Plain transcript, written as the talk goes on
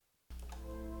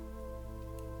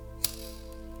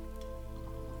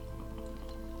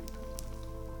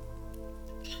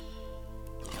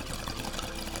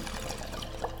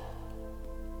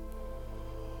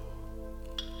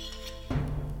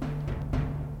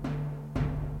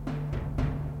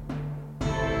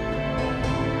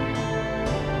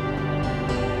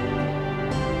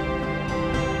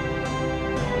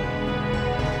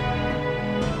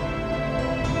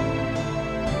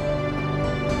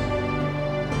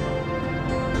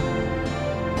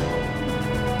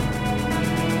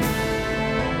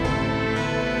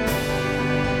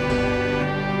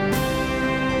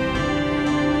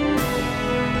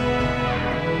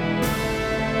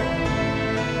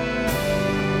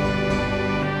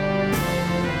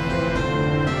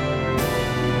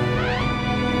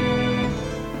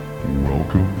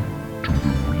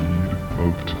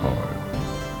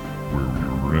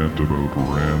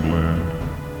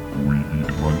Dreamland, we eat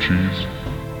munchies,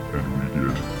 and we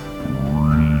get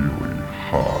really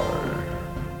high.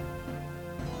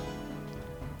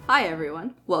 Hi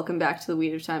everyone, welcome back to the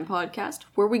Weed of Time podcast,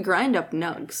 where we grind up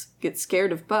nugs, get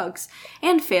scared of bugs,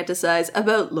 and fantasize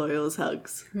about Loyal's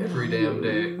hugs. Every damn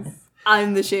day.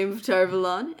 I'm the Shame of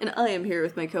Tarvalon, and I am here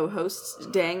with my co-hosts,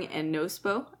 Dang and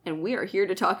Nospo, and we are here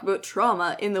to talk about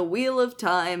trauma in the Wheel of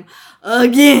Time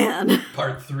again!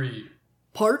 Part 3.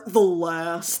 Part the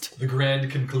last. The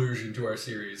grand conclusion to our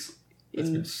series. That's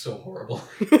been so horrible.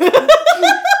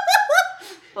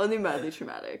 Only mildly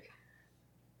traumatic.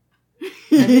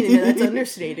 I mean, that's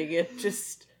understating it.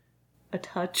 Just a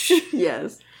touch.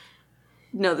 Yes.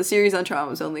 No, the series on trauma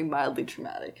was only mildly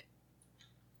traumatic.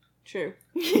 True.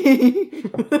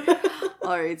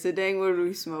 Alright, so Dang, what do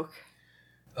we smoke?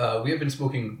 We have been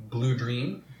smoking Blue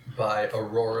Dream by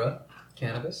Aurora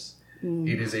Cannabis.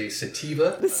 It is a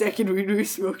sativa. The second weed we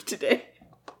smoked today.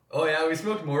 Oh yeah, we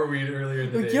smoked more weed earlier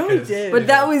in the day. Yeah, we 'cause, did. But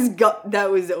that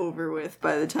was over with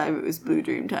by the time it was Blue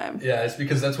Dream time. Yeah, it's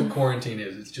because that's what quarantine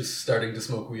is. It's just starting to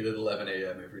smoke weed at 11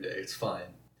 a.m. every day. It's fine.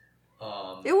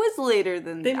 It was later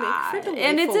than They that. make for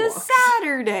And it's a delightful walks.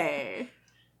 Saturday.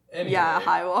 Anyway, Yeah,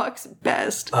 high walks,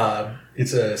 best.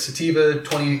 it's a sativa,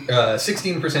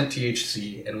 16%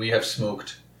 THC, and we have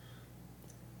smoked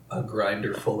a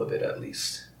grinder full of it at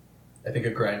least. I think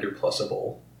a grinder plus a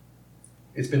bowl.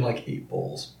 It's been like 8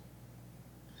 bowls.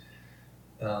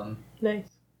 Nice.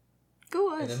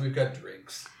 Go And us. then we've got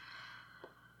drinks.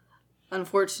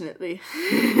 Unfortunately.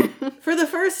 For the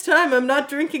first time, I'm not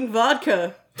drinking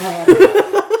vodka.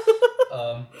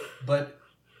 But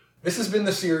this has been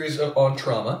the series on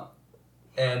trauma,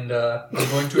 and we're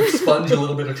going to expunge a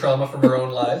little bit of trauma from our own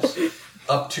lives,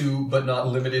 up to, but not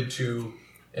limited to,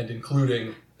 and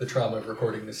including the trauma of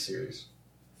recording this series.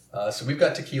 So we've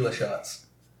got tequila shots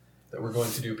that we're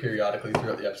going to do periodically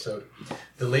throughout the episode.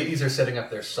 The ladies are setting up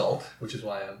their salt, which is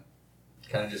why I'm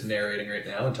kind of just narrating right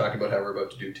now and talking about how we're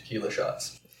about to do tequila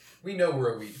shots. We know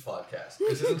we're a weed podcast.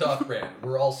 This isn't off-brand.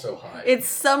 We're all so high. It's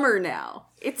summer now.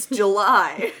 It's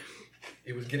July.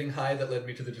 It was getting high that led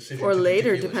me to the decision Or to do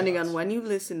later, tequila depending shots. on when you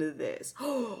listen to this.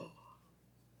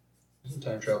 Isn't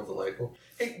time travel delightful?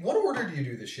 Hey, what order do you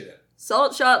do this shit in?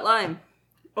 Salt shot lime.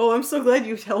 Oh, I'm so glad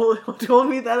you told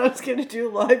me that I was going to do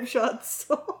lime shots.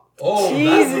 Oh,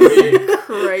 Jesus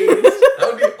Christ. that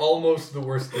would be almost the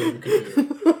worst thing we could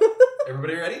do.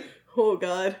 Everybody ready? Oh,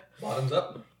 God. Bottoms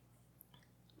up.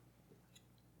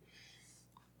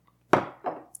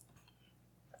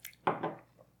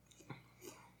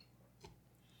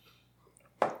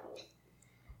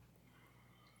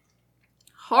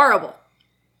 Horrible.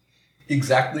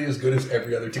 Exactly as good as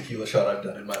every other tequila shot I've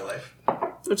done in my life.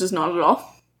 Which is not at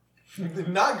all.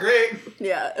 Not great.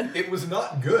 Yeah. It was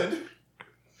not good.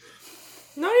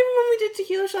 Not even when we did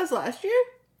tequila shots last year?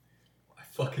 I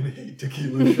fucking hate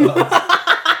tequila shots.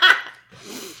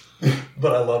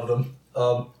 But I love them.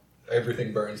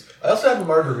 Everything burns. I also have a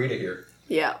margarita here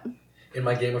Yeah. in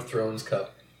my Game of Thrones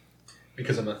cup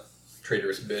because I'm a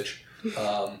traitorous bitch.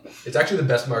 It's actually the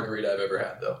best margarita I've ever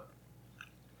had, though.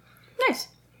 Nice.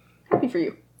 Happy for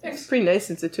you. It's pretty nice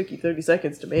since it took you 30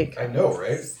 seconds to make. I know,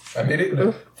 right? I made it in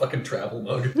a fucking travel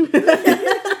mug.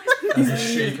 As a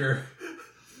shaker.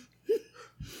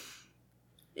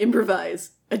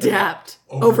 Improvise. Adapt.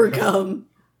 Overcome. Overcome.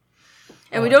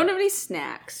 And we don't have any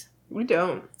snacks, We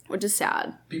don't. which is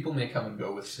sad. People may come and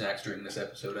go with snacks during this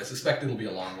episode. I suspect it'll be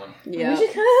a long one. Yeah. We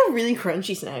should kind of have really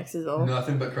crunchy snacks is all.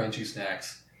 Nothing but crunchy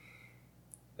snacks.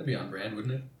 That'd be on brand,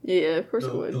 wouldn't it? Yeah, of course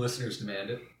The it would. listeners demand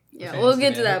it. Yeah, fans we'll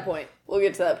get to demand that it. point. We'll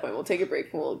get to that point. We'll take a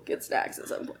break and we'll get snacks at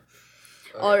some point.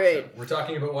 Okay, All right. so we're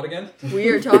talking about what again? We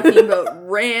are talking about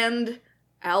Rand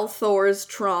Althor's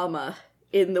trauma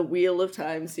in the Wheel of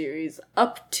Time series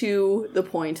up to the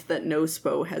point that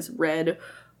Nospo has read,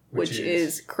 which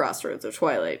is Crossroads of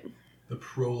Twilight. The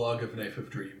prologue of Knife of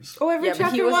Dreams. Oh, every Yeah,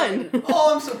 but he chapter wasn't- one.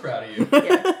 Oh, I'm so proud of you.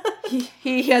 Yeah,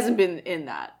 he hasn't been in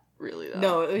that, really, though.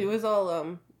 No, it was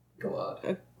all,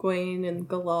 God. Egwene and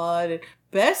Galad.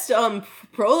 Best,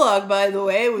 prologue, by the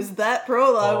way, was that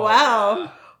prologue. Oh, wow.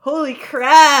 yeah. Holy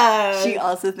crap. She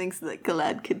also thinks that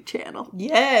Galad could channel.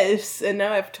 Yes, and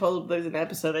now I've told there's an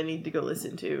episode I need to go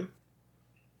listen to.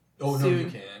 Oh, no, Soon. you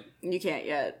can't. You can't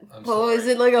yet. I'm Oh, sorry. is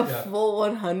it like a Yeah. full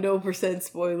 100%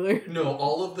 spoiler? No,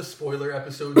 all of the spoiler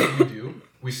episodes we do,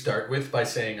 we start with by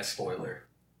saying a spoiler.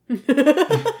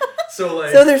 So,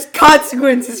 like... So there's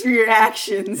consequences for your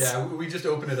actions. Yeah, we just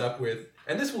open it up with,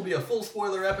 and this will be a full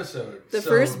spoiler episode. The so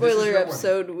first this is spoiler your warning.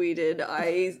 episode we did,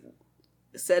 I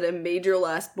said a major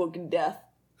last book death.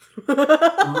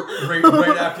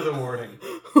 Right after the warning.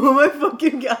 Oh my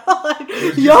fucking god.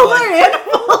 was Y'all just are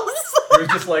animals! It was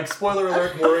just like, spoiler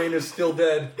alert, Moraine is still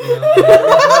dead. You know,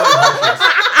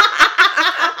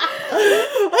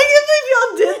 I can't believe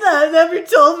y'all did that and never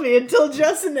told me until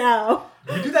just now.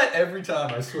 we do that every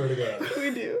time, I swear to God.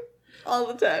 We do. All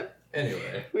the time.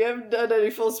 Anyway. We haven't done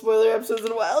any full spoiler episodes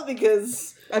in a while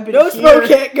because I've been No here. Smoke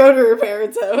can't go to her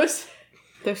parents' house.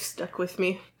 They're stuck with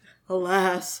me.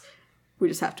 Alas, we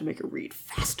just have to make her read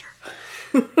faster.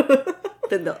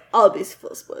 Then they'll all be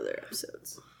full spoiler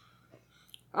episodes.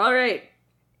 Alright,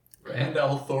 Rand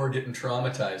al'Thor getting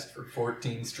traumatized for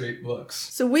 14 straight books.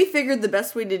 so we figured the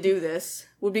best way to do this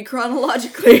would be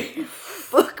chronologically,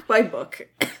 book by book.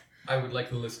 I would like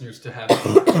the listeners to have,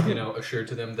 assured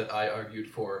to them that I argued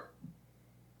for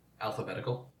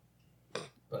alphabetical.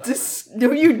 But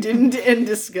No, you didn't, and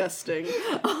disgusting.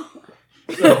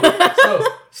 so,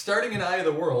 starting in Eye of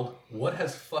the World, what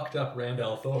has fucked up Rand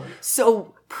al'Thor?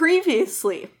 So,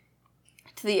 previously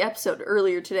to the episode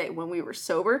earlier today, when we were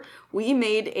sober, we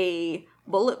made a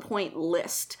bullet point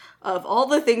list of all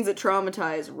the things that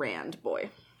traumatize Rand Boy.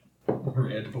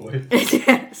 Rand Boy.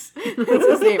 Yes, that's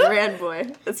his name, Rand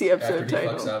Boy. That's the episode After he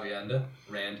title. fucks Avienda,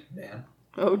 Rand Man.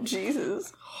 Oh,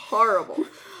 Jesus. Horrible.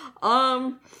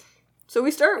 So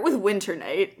we start with Winter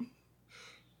Night.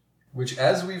 Which,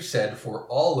 as we've said, for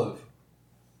all of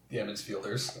the Emmons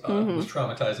Fielders, was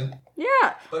traumatizing.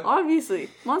 Yeah, But- obviously.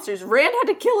 Monsters. Rand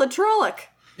had to kill a Trolloc.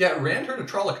 Yeah, Rand heard a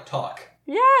Trolloc talk.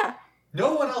 Yeah.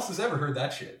 No one else has ever heard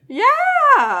that shit.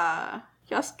 Yeah.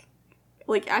 Just,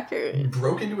 He accurate.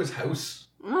 broke into his house,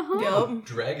 Uh-huh. Yep.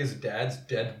 drag his dad's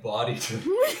dead body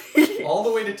to all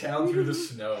the way to town through the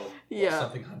snow Yeah. while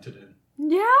something hunted him.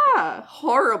 Yeah.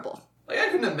 Horrible. Like, I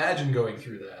couldn't imagine going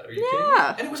through that. Are you Yeah. kidding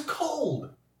me? And it was cold.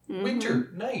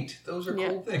 Winter, night. Those are Yeah.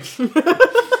 cold things.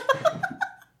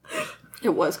 It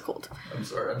was cold. I'm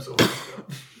sorry, I'm so pissed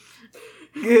off.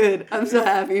 Good. I'm so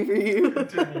happy for you.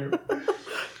 Continue.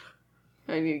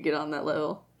 I need to get on that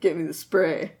level. Get me the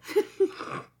spray.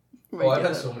 Oh, I've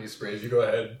had so many sprays. You go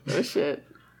ahead. Oh, shit.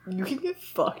 You can get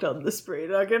fucked on the spray,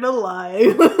 not gonna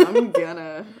lie. I'm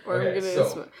gonna. Or Okay, I'm gonna.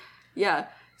 so- Yeah.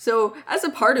 So, as a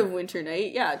part of Winter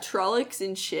Night, yeah, Trollocs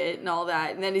and shit and all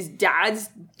that. And then his dad's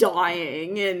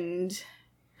dying and.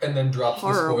 And then drops the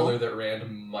Horrible. spoiler that Rand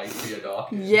might be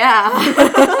adopted. Yeah.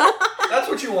 That's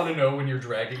what you want to know when you're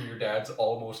dragging your dad's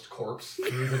almost corpse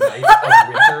through the night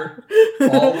of winter,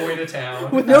 all the way to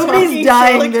town. With Nobody's Talking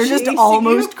dying, Trolloc they're just chasing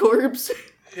almost corpse.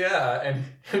 Yeah,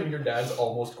 and your dad's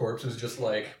almost corpse is just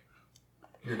like,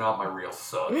 you're not my real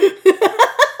son.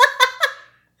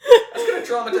 That's gonna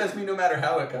traumatize me no matter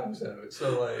how it comes out.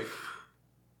 So, like,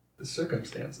 the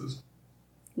circumstances.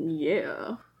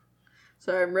 Yeah.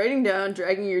 So I'm writing down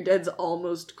dragging your dad's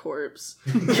almost corpse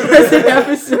as an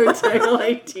episode title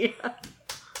idea.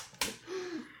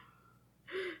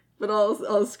 But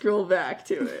I'll scroll back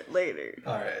to it later.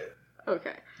 Alright.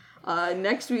 Okay.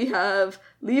 Next we have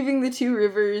Leaving the Two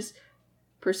Rivers,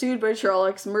 Pursued by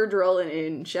Trollocs, Murderall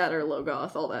and Shatter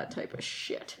Logoth, all that type of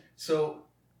shit. So,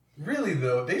 really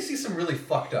though, they see some really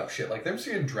fucked up shit. Like, them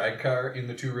seeing Dragcar in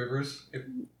the Two Rivers,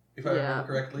 if I remember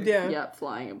correctly. Yeah. Yep,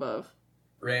 flying above.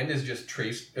 Rand is just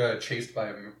chased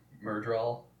by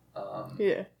Murderall.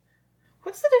 Yeah.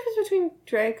 What's the difference between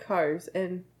drag cars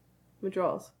and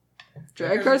Madrals?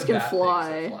 Drag Dragcars cars are the can bat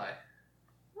fly. things that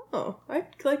Oh,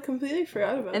 I completely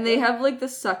forgot about And that. they have the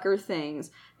sucker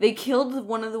things. They killed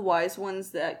one of the wise ones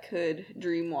that could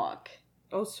dream walk.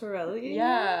 Oh, Sorelli?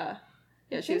 Yeah.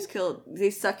 Yeah, she was killed. They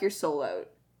suck your soul out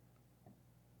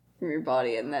from your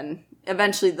body, and then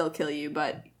eventually they'll kill you,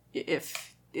 but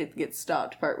if it gets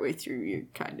stopped partway through, you're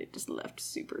kind of just left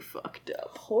super fucked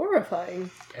up. Horrifying.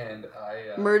 And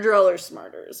Murderall are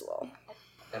smarter as well.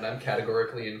 And I'm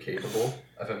categorically incapable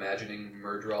of imagining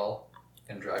Murderall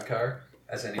and Dragcar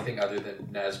as anything other than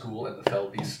Nazgul and the fell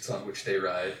beasts on which they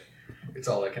ride. It's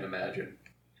all I can imagine.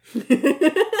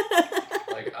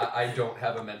 Like, I don't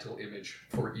have a mental image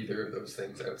for either of those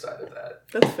things outside of that.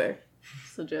 That's fair.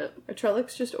 It's legit. Are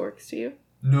Trollocs just orcs to you?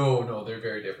 No, they're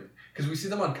very different. Because we see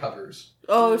them on covers.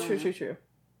 Oh, true.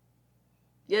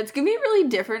 Yeah, it's gonna be really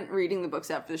different reading the books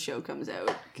after the show comes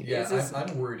out. Yeah,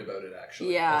 I'm worried about it,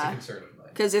 actually. Yeah. That's a concern of mine.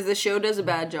 Because if the show does a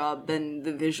bad job, then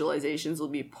the visualizations will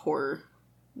be poorly.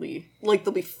 Like,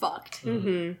 they'll be fucked.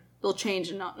 Mm-hmm. They'll change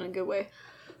and not in a good way.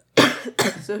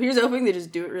 So here's hoping they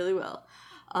just do it really well.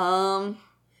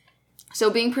 So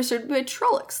being pursued by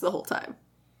Trollocs the whole time.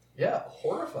 Yeah,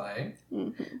 horrifying.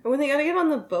 And when they gotta get on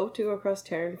the boat to go across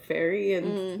Terran Ferry,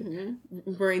 and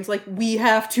Moiraine's like, we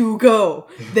have to go.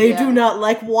 They do not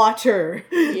like water.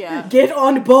 Yeah. Get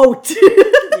on boat.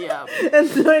 Yeah. And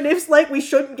Nynaeve's like, we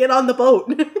shouldn't get on the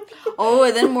boat. Oh,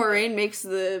 and then Moiraine makes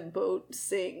the boat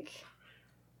sink.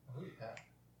 Oh, yeah.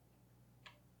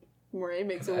 Moraine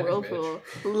makes a Come at me, whirlpool.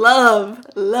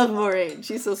 Love Moraine.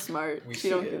 She's so smart. We She see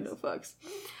don't it. give no fucks.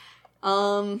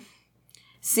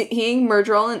 Seeing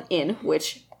Myrddraal in inn,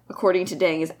 which, according to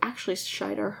Dang, is actually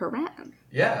Shidar Haran.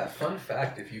 Yeah, fun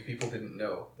fact, if you people didn't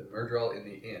know, the Myrddraal in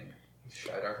the inn is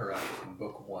Shidar Haran in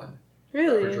Book 1. Robert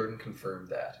Really? Jordan confirmed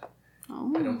that.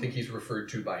 Oh. I don't think he's referred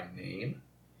to by name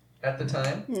at the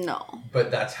time, No. but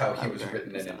that's how he was Okay.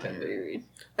 written and That's not intended. very read.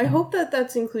 I hope that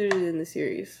that's included in the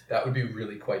series. That would be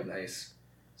really quite nice,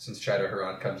 since Shidar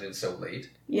Haran comes in so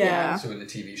late. Yeah. So in the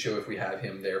TV show, if we have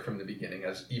him there from the beginning,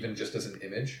 as even just as an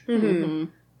image, Mm-hmm. Mm-hmm.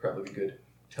 probably be good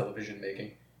television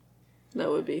making. That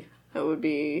would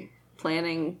be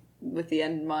planning with the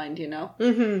end in mind, you know?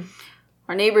 Mm-hmm.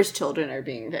 Our neighbors' children are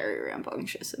being very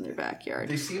rambunctious in their backyard.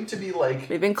 They seem to be like,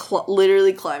 They've been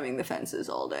literally climbing the fences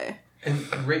all day. and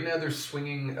right now they're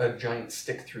swinging a giant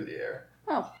stick through the air.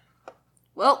 Oh.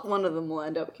 Well, one of them will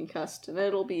end up concussed, and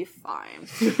it'll be fine.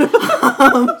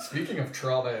 Speaking of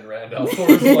trauma in Randall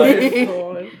Thor's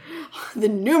life, The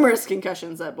numerous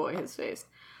concussions that boy has faced.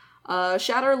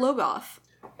 Shadar Logoth.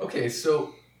 okay,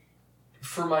 so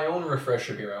for my own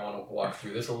refresher here, I want to walk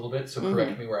through this a little bit, so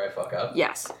correct me where I fuck up.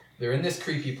 Yes. They're in this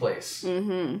creepy place,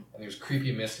 Mm-hmm. and there's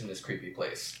creepy mist in this creepy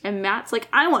place. And Matt's like,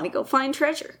 I want to go find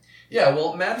treasure. Yeah,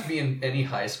 well, Matt being any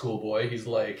high school boy, he's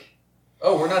like,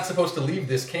 oh, we're not supposed to leave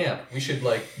this camp. We should,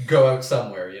 like, go out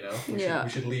somewhere, you know? Yeah.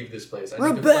 We should leave this place. I need to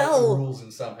find Rebel! the rules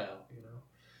and somehow, you know?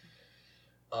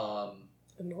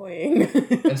 Annoying.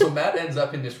 And so Matt ends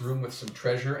up in this room with some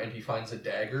treasure, and he finds a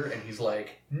dagger, and he's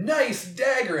like, nice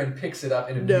dagger, and picks it up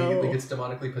and immediately No. gets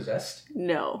demonically possessed?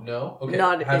 No. No? Okay,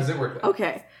 Not- how does it work then?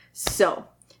 Okay, so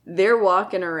they're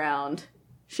walking around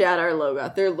Shadar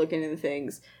Logoth. They're looking at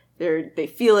things. They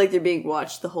feel like they're being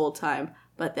watched the whole time,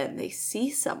 but then they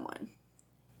see someone,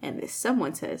 and this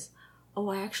someone says, "Oh,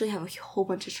 I actually have a whole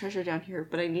bunch of treasure down here,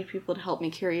 but I need people to help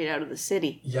me carry it out of the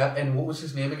city." Yeah, and what was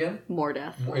his name again?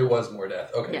 Mordeath. It was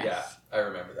Mordeath. Okay, Yes. yeah, I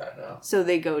remember that now. So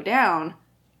they go down,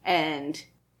 and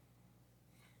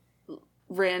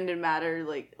Rand and Matt are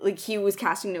like he was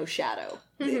casting no shadow.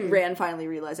 Rand finally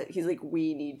realized it. He's like,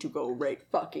 we need to go right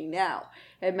fucking now.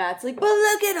 And Matt's like, but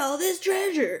look at all this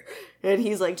treasure. And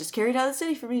he's like, just carry it out of the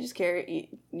city for me. Just carry it.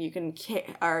 You can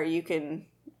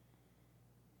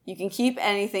keep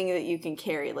anything that you can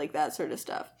carry, like that sort of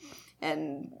stuff.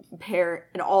 And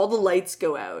all the lights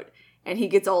go out. And he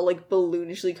gets all like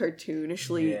balloonishly,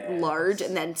 cartoonishly Yes. large,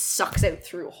 and then sucks out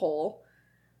through a hole.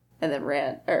 And then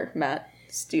Matt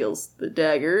steals the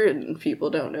dagger, and people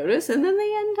don't notice. And then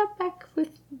they end up back with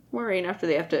Moraine after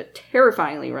they have to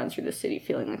terrifyingly run through the city,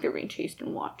 feeling like they're being chased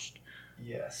and watched.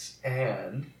 Yes,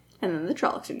 and And then the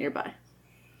Trollocs are nearby.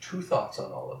 2 thoughts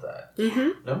on all of that.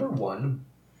 Mm-hmm. Number 1,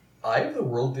 Eye of the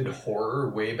World did horror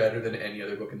way better than any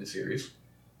other book in the series,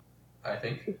 I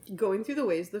think. Going through the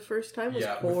ways the first time was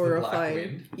Yeah, with the Black horrifying.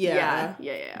 Wind. Yeah.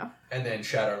 Yeah. And then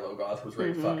Shadar Logoth was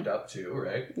very fucked up too,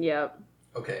 right? Yep.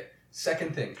 Okay,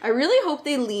 second thing. I really hope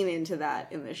they lean into that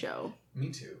in the show. Me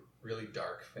too. Really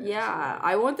dark fantasy. Yeah,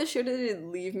 I want the show to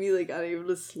leave me like unable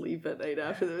to sleep at night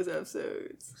after those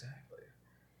episodes. Exactly.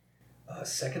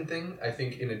 Second thing, I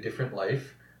think in a different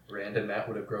life, Rand and Matt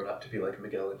would have grown up to be like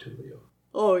Miguel and Tulio.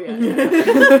 Oh yeah.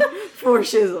 For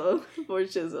shizzle.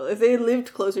 If they had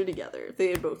lived closer together, if they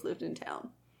had both lived in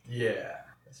town. Yeah,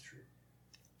 that's true.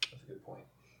 That's a good point.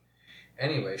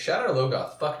 Anyway, Shadar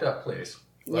Logoth, fucked up place.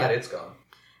 Glad Yeah. it's gone.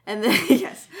 And then,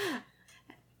 yes.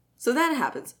 So that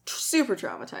happens. Super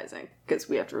traumatizing. Because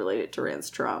we have to relate it to Rand's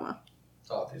trauma.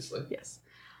 Obviously. Yes.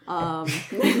 But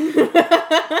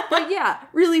yeah,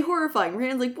 really horrifying.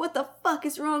 Rand's like, what the fuck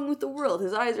is wrong with the world?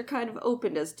 His eyes are kind of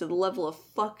opened as to the level of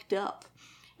fucked up.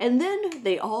 And then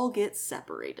they all get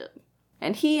separated.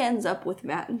 And he ends up with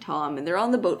Matt and Tom, and they're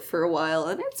on the boat for a while,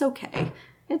 and it's okay.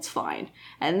 It's fine.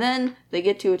 And then they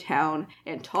get to a town,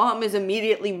 and Tom is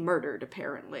immediately murdered,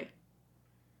 apparently.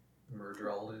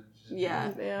 Myrddraal.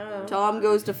 Yeah. Yeah. Tom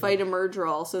goes to fight a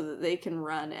Myrddraal so that they can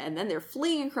run, and then they're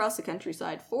fleeing across the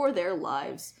countryside for their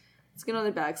lives. Skin on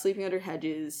their back, sleeping under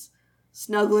hedges,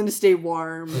 snuggling to stay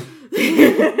warm.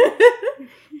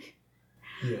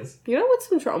 Yes. You know what's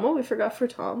some trauma we forgot for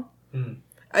Tom?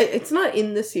 It's not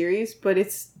in the series, but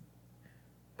it's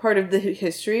part of the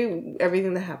history,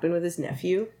 everything that happened with his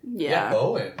nephew. Yeah.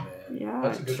 Owen, man. Yeah,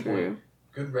 That's a good true. point.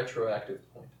 Good retroactive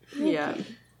point. Yeah.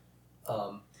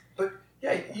 But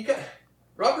yeah, you got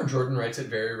Robert Jordan writes it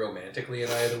very romantically in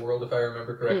Eye of the World, if I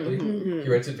remember correctly. Mm-hmm. He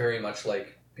writes it very much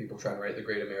like people trying to write the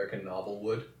great American novel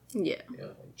would. Yeah. You know,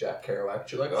 like Jack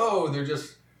Kerouac. You're like, oh, they're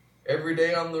just every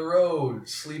day on the road,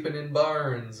 sleeping in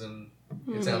barns, and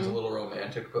it sounds a little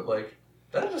romantic, but like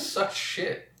that just sucks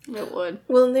shit. It would.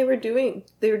 Well, and they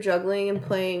were juggling and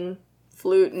playing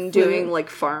flute and doing like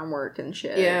farm work and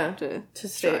shit. Yeah. To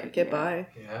Get by.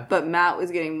 Yeah. But Matt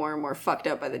was getting more and more fucked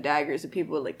up by the daggers, and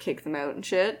people would like kick them out and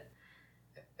shit.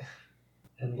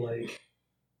 And like,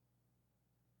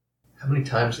 how many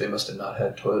times they must have not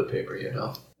had toilet paper, you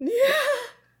know? Yeah.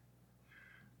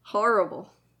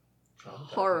 Horrible. Traumatizing.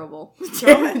 Horrible.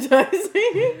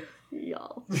 Traumatizing.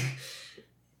 Y'all.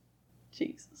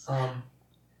 Jesus. Um,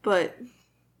 But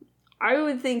I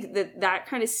would think that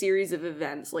kind of series of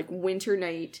events, like Winter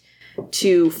Night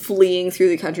to fleeing through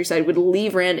the countryside, would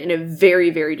leave Rand in a very,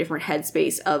 very different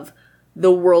headspace of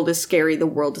the world is scary, the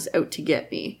world is out to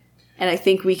get me. And I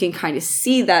think we can kind of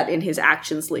see that in his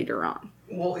actions later on.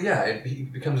 well, yeah, he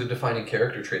becomes a defining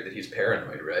character trait that he's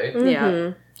paranoid, right?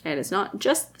 Yeah. And it's not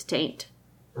just the taint.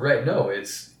 Right, no,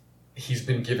 he's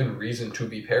been given reason to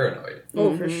be paranoid.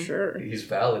 Oh, for sure. He's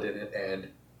valid in it, and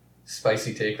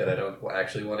spicy take that I don't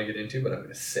actually want to get into, but I'm going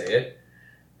to say it.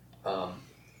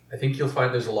 I think you'll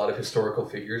find there's a lot of historical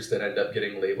figures that end up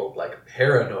getting labeled like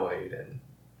paranoid,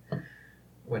 and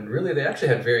when really they actually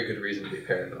had very good reason to be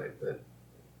paranoid, but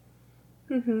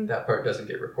that part doesn't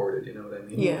get reported, you know what I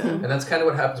mean? Yeah. And that's kind of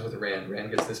what happens with Rand.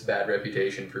 Rand gets this bad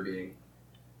reputation for being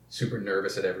super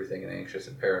nervous at everything and anxious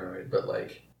and paranoid, but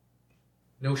like,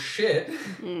 no shit.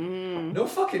 No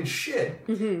fucking shit.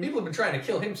 People have been trying to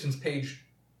kill him since page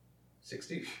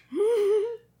 60.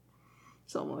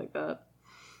 Something like that.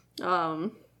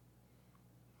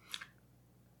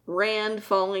 Rand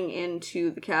falling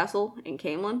into the castle in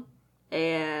Camelin,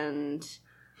 and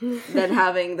then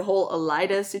having the whole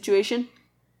Elida situation.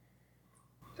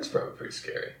 That's probably pretty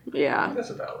scary. Yeah. That's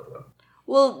a valid one.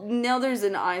 Well, now there's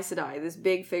an Aes Sedai, this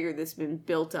big figure that's been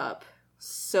built up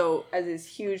so as this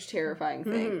huge terrifying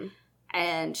thing.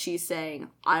 And she's saying,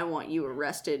 I want you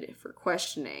arrested for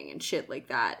questioning and shit like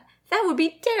that. That would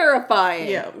be terrifying.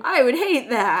 Yeah. I would hate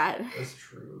that. That's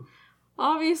true.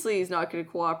 Obviously, he's not going to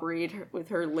cooperate with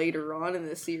her later on in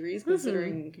this series,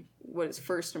 considering what his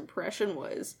first impression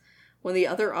was. When the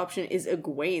other option is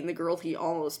Egwene, the girl he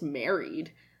almost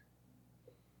married.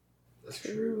 That's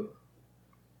true.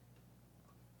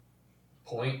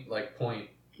 Point.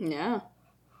 Yeah.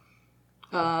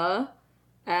 Agnor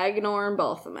and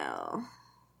Balthamel.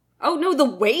 Oh, no, the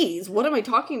Ways. What am I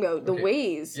talking about? The Okay.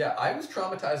 Ways. Yeah, I was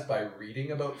traumatized by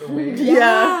reading about the Waves.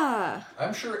 Yeah.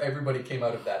 I'm sure everybody came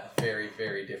out of that very,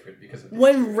 very different because of this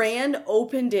When series. Rand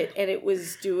opened it and it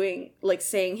was doing, like,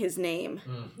 saying his name.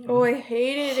 Oh, I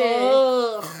hated it.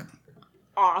 Ugh.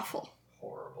 Awful.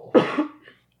 Horrible.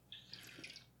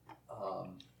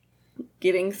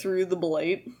 Getting through the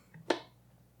blight.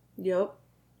 Yep.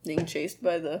 Being chased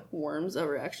by the worms that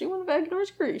were actually one of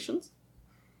Agnor's creations.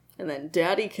 And then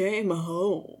Daddy came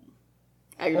home.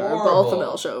 Agnor and Horrible.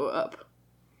 Balthamel show up.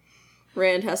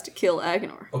 Rand has to kill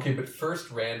Agnor. Okay, but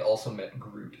first Rand also met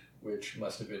Groot, which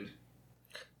must have been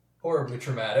horribly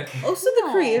traumatic. Also, the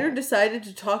creator decided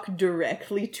to talk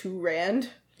directly to Rand.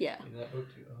 Yeah. In that book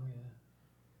too.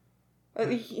 Oh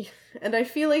yeah. And I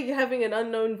feel like having an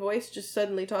unknown voice just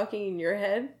suddenly talking in your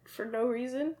head for no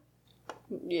reason.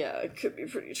 Yeah, it could be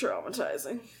pretty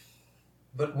traumatizing.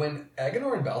 But when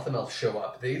Agenor and Balthamel show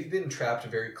up, they've been trapped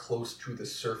very close to the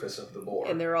surface of the moor.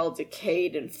 And they're all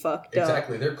decayed and fucked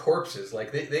Exactly, they're corpses.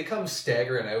 Like, they come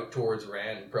staggering out towards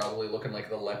Rand, probably looking like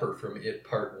the leper from It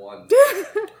Part 1.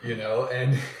 You know,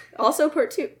 and... up. Also,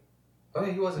 part 2. Oh,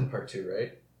 yeah, he was in Part 2,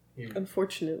 right? He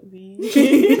Unfortunately. tried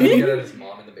to get at his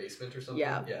mom in the basement or something?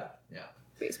 Yeah. Yeah.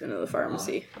 Basement of the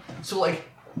pharmacy. So, like,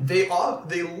 they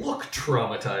look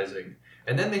traumatizing,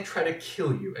 and then they try to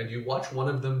kill you, and you watch one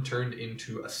of them turned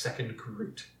into a second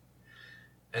Groot.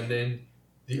 And then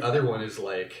the other one is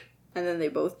like... And then they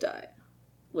both die.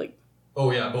 Like,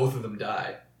 Oh, yeah, both of them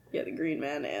die. yeah, the Green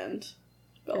Man and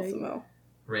Balthamel.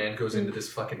 Rand goes into this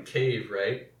fucking cave,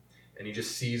 right? And he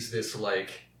just sees this, like...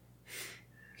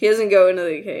 He doesn't go into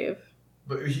the cave.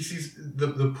 But he sees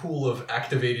the pool of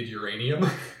activated uranium,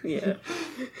 Yeah.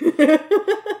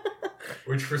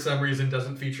 which for some reason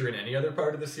doesn't feature in any other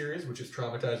part of the series, which is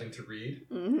traumatizing to read.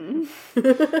 Mm-hmm.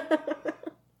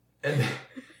 And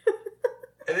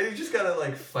then you just gotta,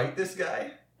 like, fight this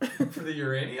guy for the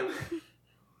uranium.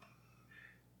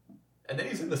 And then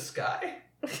he's in the sky.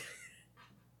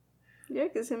 Yeah,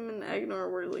 because him and Agnor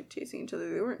were, like, chasing each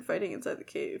other. They weren't fighting inside the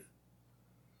cave.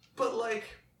 But, like,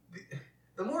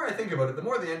 the more I think about it, the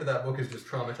more the end of that book is just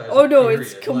traumatizing. Oh, no, period.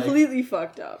 it's completely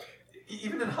fucked up. Like,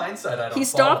 even in hindsight, I don't He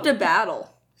stopped follow. a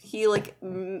battle. He, like,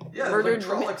 Yeah, murdered...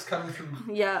 like Trollocs coming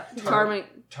through Yeah, Tarwin...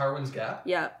 Tarwin's Gap.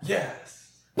 Yeah. Yes.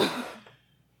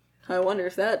 I wonder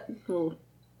if that will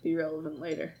be relevant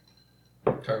later.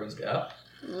 Tarwin's Gap.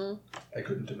 Mm. I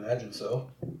couldn't imagine so.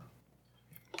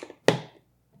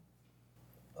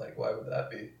 Like, why would that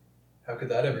be? How could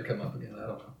that ever come up again? I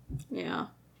don't know. Yeah.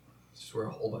 Just where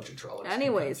a whole bunch of trawlers.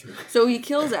 Anyways, so he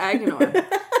kills Agenor.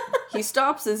 He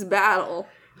stops this battle.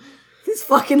 This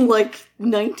fucking, like,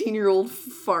 19-year-old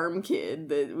farm kid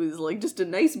that was, like, just a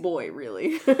nice boy,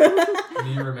 really.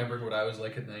 Me remembered what I was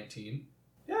like at 19.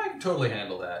 Yeah, I can totally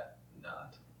handle that.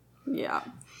 Not. Yeah.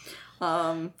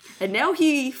 And now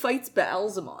he fights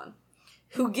Baalzamon,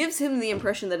 who gives him the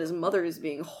impression that his mother is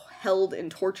being held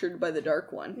and tortured by the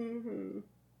Dark One. Mm-hmm.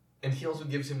 And he also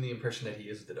gives him the impression that he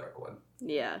is the Dark One.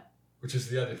 Yeah. Which is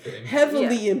the other thing.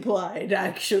 Heavily implied,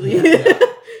 actually. Yeah.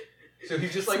 So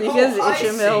he's just like, Because hi,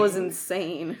 Ishmael Satan." was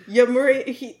insane. Yeah,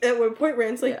 Murray, at one point,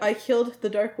 Rand's like, I killed the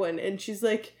Dark One, and she's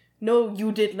like, no,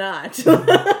 you did not.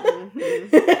 Mm-hmm.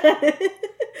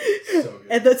 So good.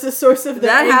 And that's a source of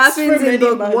That angst happens for in many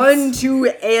book months. 1, 2,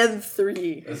 and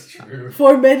 3. That's true.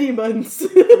 For many months.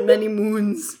 Many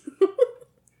moons.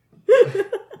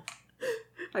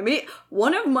 I mean,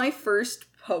 one of my first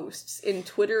posts in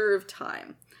Twitter of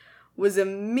Time was a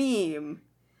meme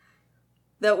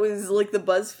that was like the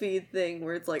BuzzFeed thing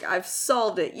where it's like, I've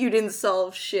solved it. You didn't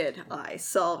solve shit. I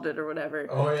solved it or whatever.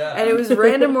 Oh, yeah. And it was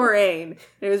Rand and Moraine. And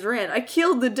it was Rand. I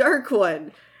killed the Dark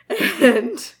One.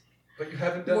 And But you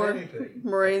haven't done anything.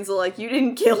 Moraine's like, you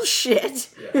didn't kill shit.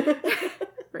 Yeah.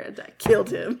 Rand, I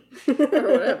killed him. Or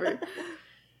whatever.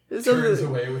 Turns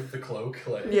away with the cloak.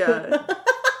 Like, Yeah.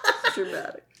 It's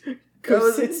dramatic.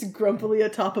 Go sits grumpily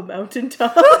atop a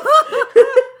mountaintop.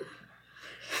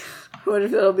 What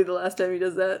if that'll be the last time he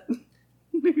does that?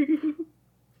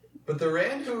 But the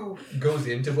Rand who goes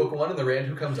into book 1 and the Rand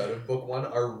who comes out of book 1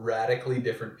 are radically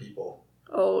different people.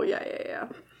 Oh, yeah.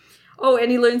 Oh,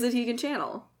 and he learns that he can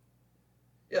channel.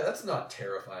 Yeah, that's not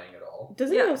terrifying at all.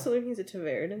 Doesn't Yeah. he also learn he's a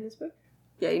Taveran in this book?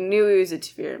 Yeah, he knew he was a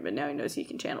Teviran, but now he knows he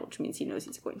can channel, which means he knows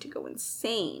he's going to go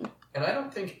insane. And I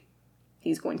don't think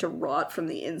He's going to rot from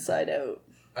the inside out.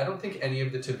 any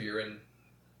of the Taviran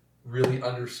really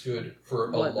understood for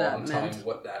a What that long time meant.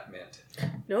 what that meant.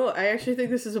 No, I actually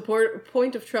think this is a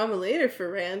point of trauma later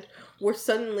for Rand, where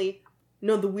suddenly,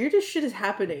 no, the weirdest shit is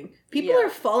happening. People Yeah. are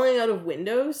falling out of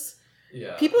windows.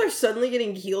 Yeah. People are suddenly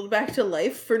getting healed back to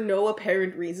life for no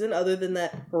apparent reason other than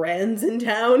that Rand's in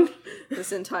town.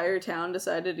 This entire town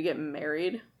decided to get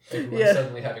married. Everyone's Yeah.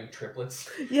 suddenly having triplets.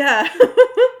 Yeah.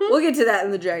 We'll get to that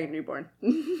in the Dragon Reborn.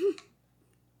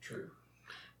 True.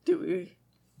 Do we?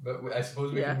 But I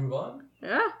suppose we Yeah. can move on,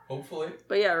 Yeah. hopefully.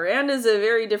 But yeah, Rand is a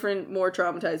very different, more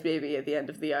traumatized baby at the end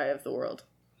of The Eye of the World.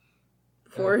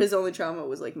 Before, his only trauma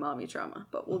was like mommy trauma,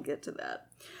 but we'll get to that.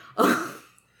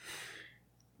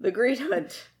 The Great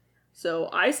Hunt. So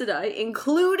Aes Sedai,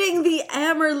 including the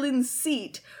Amerlin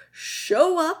seat,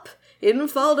 show up in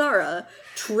Faldara,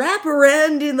 trap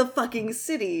Rand in the fucking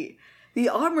city. The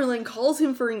Amerlin calls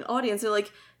him for an audience. They're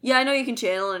like, yeah, I know you can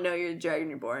channel, and I know you're the Dragon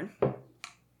Reborn.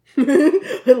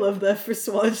 I love that for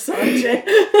Swan Sanjay.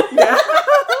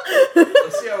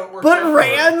 Let's see how it works But out.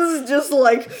 Rand's just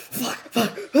like,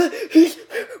 fuck.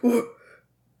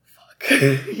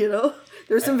 You know?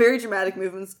 There's some very dramatic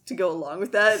movements to go along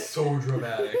with that. So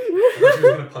dramatic. I thought she was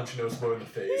going to punch Nosmo in the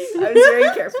face. I was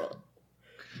very careful.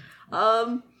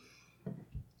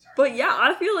 But yeah,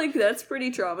 I feel like that's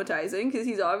pretty traumatizing because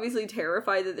he's obviously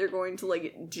terrified that they're going to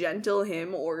like gentle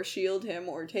him or shield him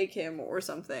or take him or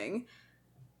something.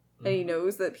 And he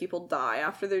knows that people die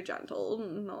after they're gentled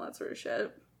and all that sort of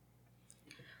shit.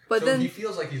 But So then he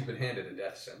feels like he's been handed a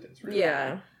death sentence, really.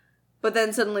 Yeah. But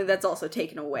then suddenly that's also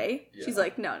taken away. Yeah. She's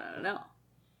like, no.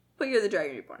 But you're the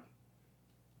Dragon Reborn.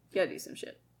 You gotta do some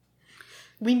shit.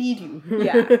 We need you.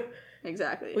 Yeah.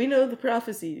 Exactly. We know the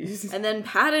prophecies. And then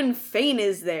Padden Fane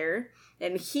is there,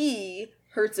 and he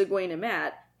hurts Egwene and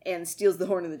Matt and steals the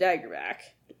Horn of the Dagger back.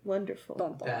 Wonderful.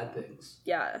 Dun, dun. Bad things.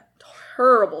 Yeah.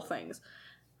 Terrible things.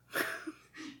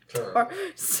 Terrible.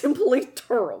 Simply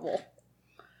terrible.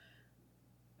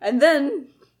 And then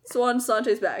Swan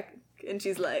Sanche's back, and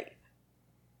she's like,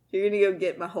 you're gonna go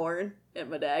get my horn and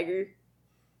my dagger?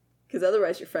 Because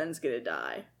otherwise your friend's gonna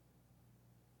die.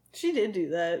 She did do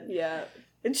that. Yeah.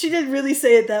 And she did really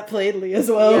say it that plainly as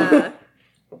well. Yeah.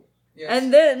 Yes.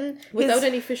 And then... Without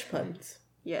any fish puns.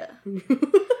 Yeah.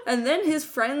 And then his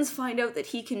friends find out that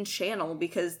he can channel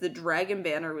because the dragon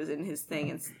banner was in his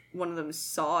thing and one of them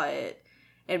saw it.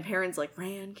 And Perrin's like,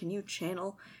 Rand, can you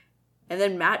channel? And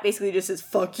then Matt basically just says,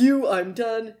 fuck you, I'm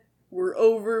done. We're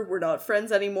over, we're not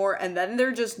friends anymore. And then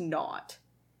they're just not.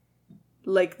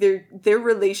 Like, their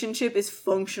relationship is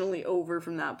functionally over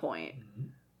from that point. Mm-hmm.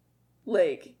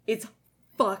 Like, it's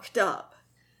fucked up.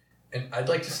 And I'd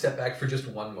like to step back for just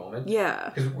one moment. Yeah.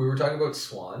 Because we were talking about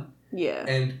Swan. Yeah.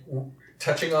 And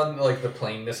touching on like the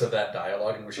plainness of that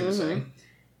dialogue and what she was saying,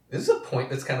 this is a point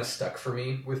that's kind of stuck for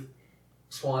me with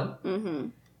Swan. Mm-hmm.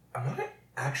 I'm not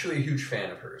actually a huge fan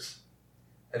of hers.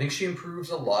 I think she improves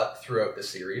a lot throughout the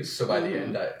series, so by the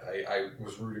end I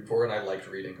was rooting for her and I liked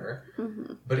reading her.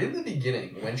 Mm-hmm. But in the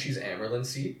beginning, when she's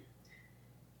Amerlincy,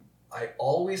 I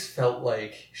always felt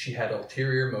like she had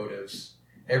ulterior motives.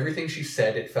 Everything she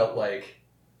said, it felt like,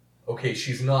 okay,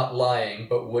 she's not lying,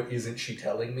 but what isn't she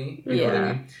telling me? You know what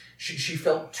I mean? She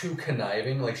felt too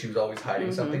conniving, like she was always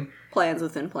hiding something. Plans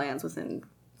within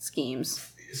schemes.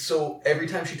 So every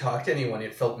time she talked to anyone,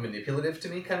 it felt manipulative to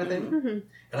me, kind of thing. Mm-hmm.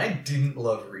 And I didn't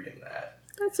love reading that.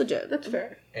 That's legit. That's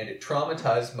fair. And it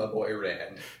traumatized my boy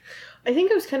Rand. I think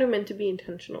it was kind of meant to be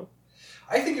intentional.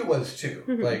 I think it was too.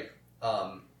 Mhm. Like,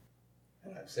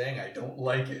 and I'm saying I don't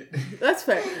like it. That's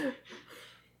fair. I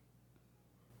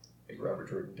think Robert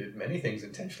Jordan did many things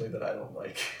intentionally that I don't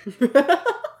like.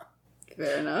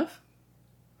 Fair enough.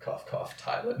 Cough, cough,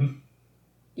 Thailand.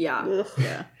 Yeah. Ugh.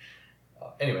 Yeah.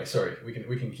 Anyway, sorry, we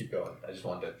can keep going. I just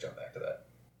wanted to jump back to that.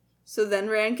 So then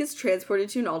Rand gets transported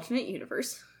to an alternate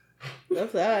universe.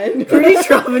 Love that. Pretty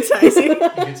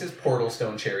traumatizing. He gets his portal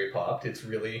stone cherry popped. It's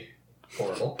really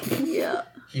horrible. Yeah.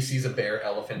 He sees a bear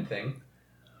elephant thing.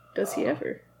 Does he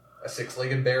ever? A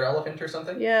 6-legged bear elephant or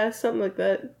something? Yeah, something like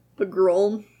that. The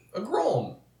Grolm. A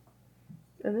Grom.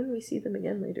 And then we see them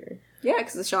again later. Yeah,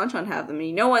 because the Shanshan have them. And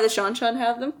you know why the Shanshan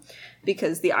have them?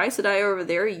 Because the Aes Sedai over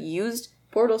there used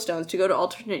portal stones to go to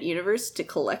alternate universe to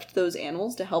collect those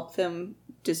animals to help them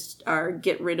just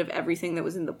get rid of everything that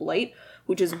was in the Blight,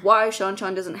 which is why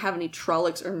Shanshan doesn't have any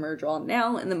Trollocs or Murdral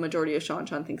now, and the majority of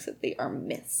Shanshan thinks that they are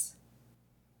myths.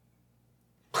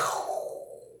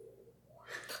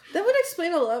 That would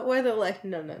explain a lot why they're like,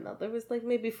 no. There was like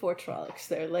maybe 4 Trollocs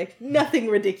there. Like, nothing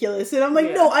ridiculous. And I'm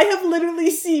like, no, I have literally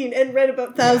seen and read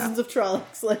about thousands of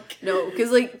Trollocs. Like, No,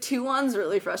 because like Tuon's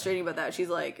really frustrating about that. She's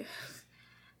like,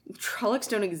 Trollocs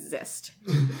don't exist.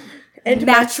 and Toy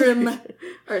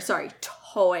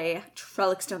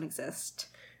Trollocs don't exist.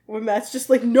 Where Matt's just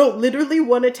like, no, literally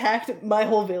one attacked my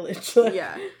whole village. Like,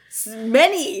 Yeah.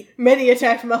 Many! Many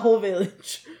attacked my whole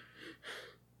village.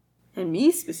 And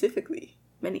me specifically.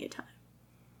 Many a time.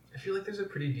 I feel like there's a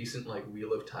pretty decent, like,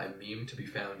 Wheel of Time meme to be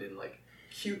found in, like,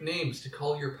 cute names to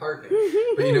call your partner.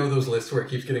 But you know those lists where it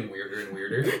keeps getting weirder and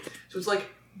weirder? So it's like,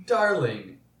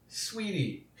 darling,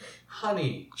 sweetie,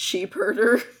 honey, Sheep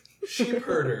herder. sheep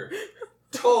herder,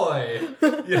 toy.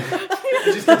 Yeah,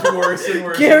 it just gets worse and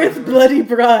worse. Gareth and worse. Bloody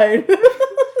Bride.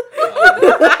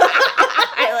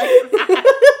 I like that.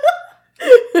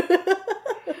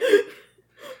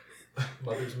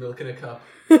 Mother's milk in a cup.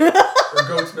 Or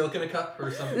goat's milk in a cup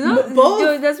or something. No, Both.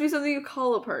 no, that's be something you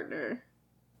call a partner.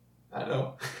 I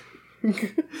know.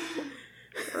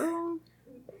 Girl.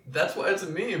 That's why it's a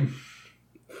meme.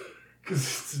 Because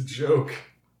it's a joke.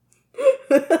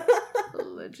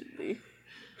 Allegedly.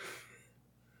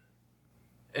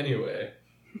 Anyway.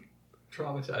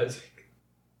 Traumatizing.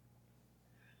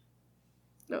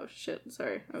 Oh shit,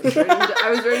 sorry. I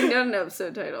was writing down an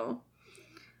episode title.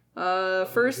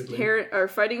 First Allegedly. Heron or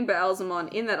fighting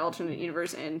Baalzamon in that alternate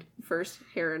universe and first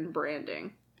Heron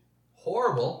branding.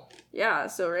 Horrible. Yeah,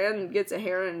 so Rand gets a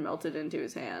heron melted into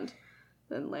his hand.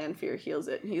 Then Lanfear heals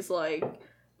it, and he's like,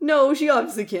 no, she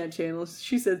obviously can't channel.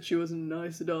 She said she wasn't an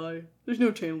Aes Sedai. There's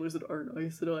no channelers that aren't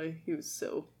Aes Sedai. He was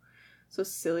so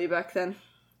silly back then.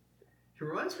 He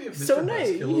reminds me of Mr. So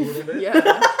Buzzkill a little bit.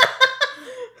 Yeah.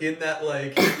 In that,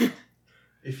 like,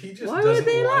 if he just Why would doesn't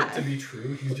they want lie? it to be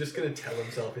true, he's just gonna tell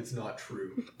himself it's not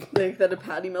true. Like that a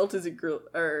patty melt is a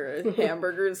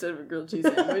hamburger instead of a grilled cheese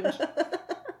sandwich.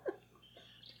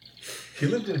 He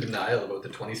lived in denial about the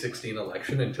 2016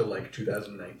 election until, like,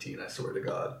 2019, I swear to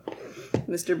God.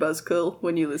 Mr. Buzzkill,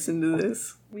 when you listen to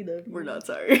this, We love you. we're not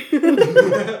sorry.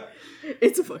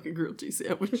 It's a fucking grilled cheese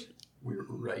sandwich. We're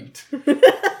right.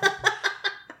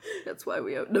 That's why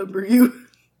we outnumber you.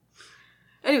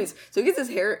 Anyways, so he gets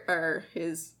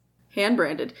his hand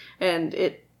branded,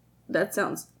 and that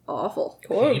sounds awful.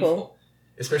 Horrible. Painful.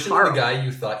 Especially Horrible. when the guy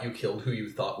you thought you killed, who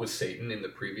you thought was Satan in the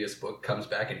previous book, comes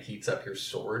back and heats up your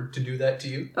sword to do that to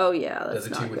you. Oh yeah, that's Does it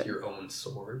to not you with good. your own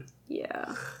sword.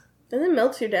 Yeah. And then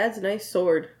melts your dad's nice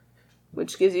sword.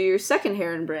 Which gives you your second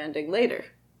heron branding later.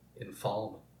 In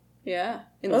Falm. Yeah,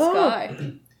 in the Oh.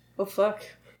 sky. Oh, fuck.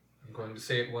 I'm going to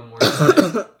say it one more time.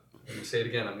 I'm going to say it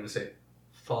again. I'm going to say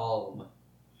Falm.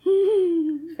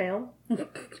 Fail.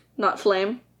 Not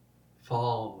flame.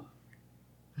 Falm.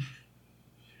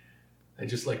 I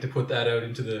just like to put that out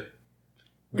into the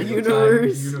Wheel of Time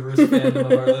Universe. universe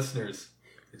fandom of our listeners.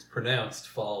 It's pronounced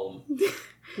Falm.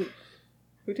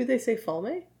 Who did they say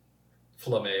Falme?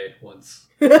 Flamme once.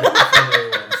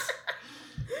 Flamme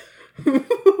once.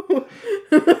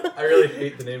 I really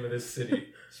hate the name of this city,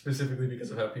 specifically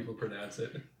because of how people pronounce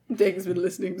it. Dang's been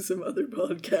listening to some other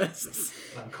podcasts.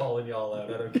 I'm calling y'all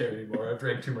out. I don't care anymore. I've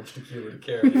drank too much tequila to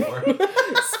care anymore.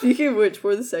 Speaking of which,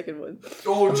 for the second one.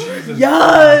 Oh, Jesus.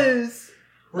 Yes!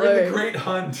 We're in the Great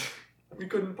Hunt. We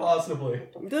couldn't possibly.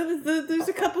 There's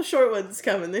a couple short ones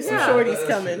coming. There's Yeah. some shorties That's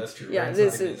coming. True, that's true. Yeah, Rand's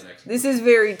this not even in is the next this one. is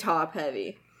very top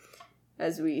heavy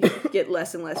as we get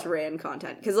less and less Rand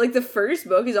content. Because, like, the first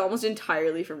book is almost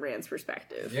entirely from Rand's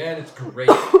perspective. Yeah, and it's great.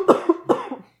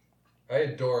 I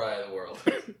adore Eye of the World.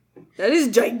 That is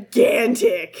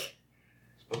gigantic.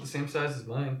 It's about the same size as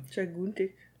mine.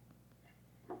 Gigantic.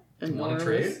 Want to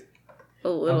trade? A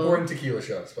I'm little. pouring tequila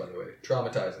shots, by the way.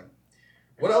 Traumatizing.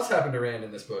 What else happened to Rand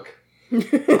in this book?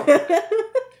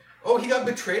 Oh, he got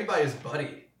betrayed by his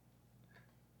buddy.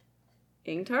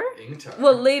 Ingtar? Ingtar.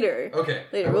 Well, later. Okay.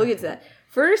 Later, we'll get to that.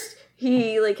 First,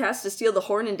 he, like, has to steal the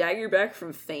horn and dagger back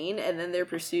from Thane, and then they're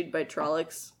pursued by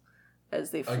Trollocs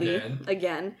as they flee.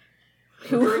 Again.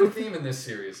 Recurring theme in this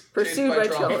series. Pursued by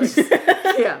Trollocs.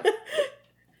 Trollocs.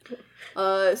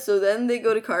 Yeah. So then they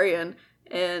go to Carian,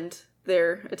 and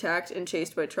they're attacked and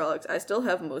chased by Trollocs. I still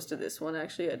have most of this one,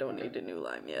 actually. I don't need a new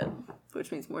lime yet,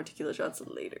 which means more tequila shots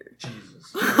later.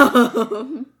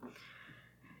 Jesus.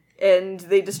 And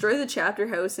they destroy the chapter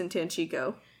house in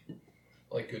Tanchico.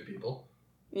 Like good people.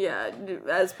 Yeah,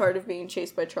 as part of being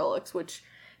chased by Trollocs, which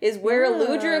is where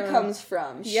Eludra comes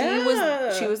from.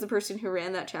 Yeah. She was the person who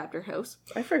ran that chapter house.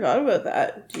 I forgot about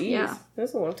that. Jeez. Yeah. That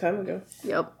was a long time ago.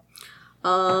 Yep.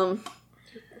 I'm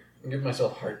giving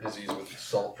myself heart disease with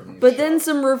salt from these But then shots.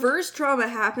 some reverse trauma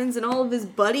happens and all of his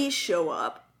buddies show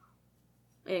up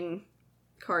in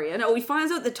Carian. Oh, he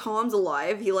finds out that Tom's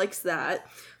alive. He likes that.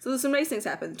 So some nice things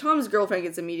happen. Tom's girlfriend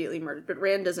gets immediately murdered, but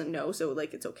Rand doesn't know, so,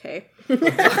 like, it's okay. And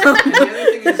the other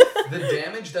thing is, the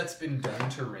damage that's been done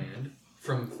to Rand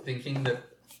from thinking that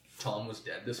Tom was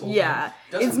dead this whole Yeah. time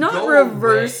doesn't It's not go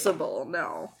reversible, no.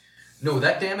 away. No,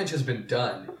 that damage has been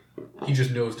done. He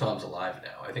just knows Tom's alive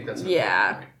now. I think that's an Yeah.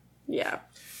 important point. Yeah.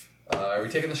 Are we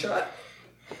taking the shot?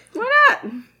 Why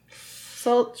not?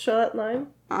 Salt, shot, lime.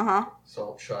 Uh-huh.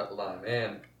 Salt, shot, lime,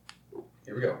 and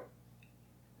here we go.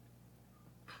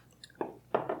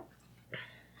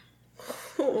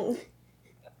 Oh.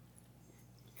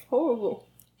 Horrible.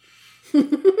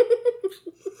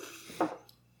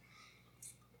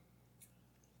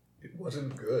 It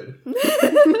wasn't good.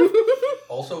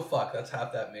 Also, fuck, that's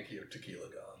half that Mickey of tequila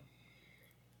gone.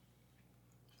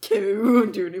 Okay, we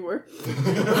won't do anymore.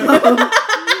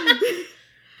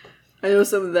 I know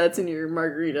some of that's in your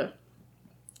margarita,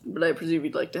 but I presume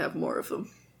you'd like to have more of them.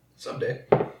 Someday.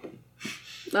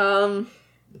 So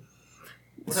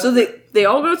they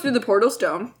all go through the portal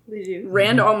stone. They do.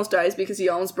 Rand almost dies because he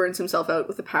almost burns himself out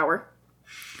with the power.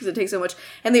 Because it takes so much.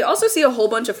 And they also see a whole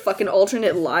bunch of fucking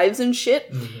alternate lives and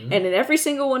shit. Mm-hmm. And in every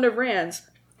single one of Rand's,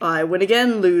 I would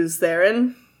again lose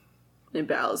Theron in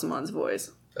Balismon's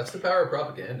voice. That's the power of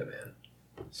propaganda, man.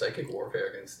 Psychic warfare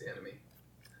against the enemy.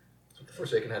 That's what the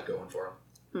Forsaken had going for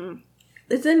him.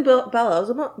 It's in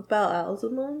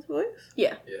Bal-Alzamon's voice?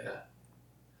 Yeah. Yeah.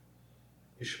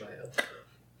 Ishmael.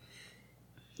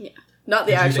 Yeah. Not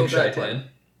the Did you actual think Dread one.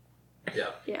 Shaitan? Yeah.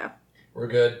 Yeah. We're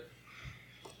good.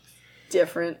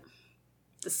 Different.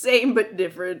 The same, but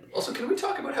different. Also, can we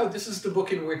talk about how this is the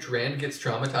book in which Rand gets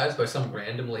traumatized by some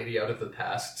random lady out of the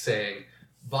past saying,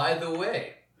 by the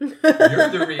way, you're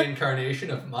the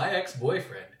reincarnation of my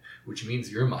ex-boyfriend, which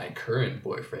means you're my current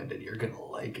boyfriend and you're gonna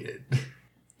like it.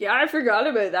 Yeah, I forgot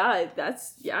about that.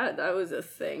 That was a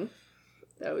thing.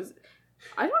 I don't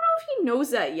know if he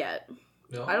knows that yet.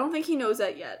 No? I don't think he knows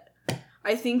that yet.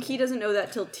 I think he doesn't know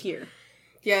that till Tyr.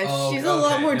 Yeah, Oh, she's a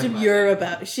lot okay, more never demure mind.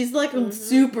 about it. She's like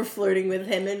super flirting with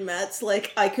him, and Matt's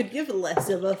like, I could give less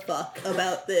of a fuck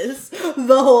about this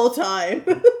the whole time.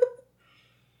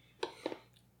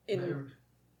 In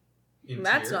In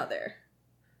Matt's Tyr? not there.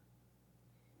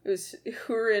 It was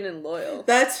Hurin and Loyal.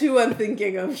 That's who I'm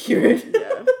thinking of here.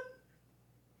 Yeah.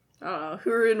 I don't know.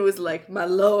 Hurin was like, my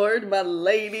lord, my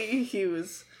lady. He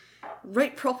was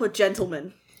right proper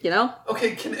gentleman. You know?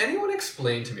 Okay, can anyone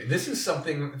explain to me? This is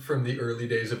something from the early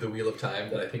days of the Wheel of Time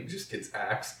that I think just gets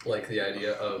axed, like the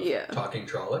idea of talking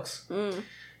Trollocs. Mm.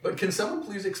 But can someone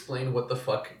please explain what the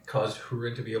fuck caused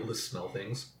Hurin to be able to smell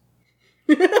things?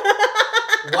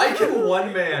 Why can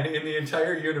one man in the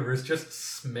entire universe just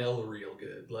smell real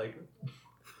good? Like,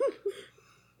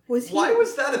 Was he? why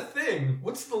was that a thing?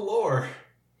 What's the lore?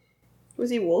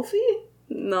 Was he Wolfie?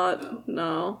 Not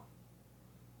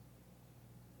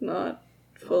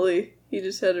fully. He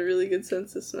just had a really good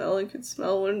sense of smell and could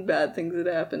smell when bad things had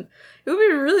happened. It would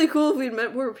be really cool if we'd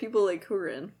met more people like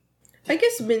Hurin. I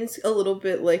guess Min's a little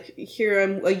bit like, here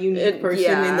I'm a unique person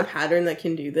yeah. in the pattern that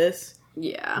can do this.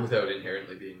 Yeah. Without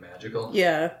inherently being magical.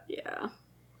 Yeah. Yeah.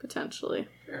 Potentially.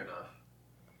 Fair enough.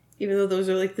 Even though those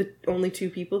are like the only two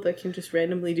people that can just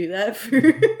randomly do that for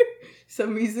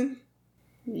some reason.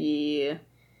 Yeah.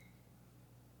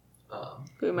 Um,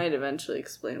 We might eventually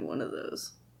explain one of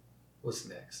those. what's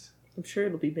next? I'm sure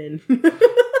it'll be Min.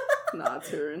 Not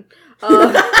Turin.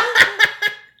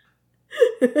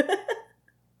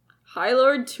 High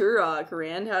Lord Turok,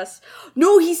 Rand has...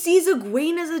 No, he sees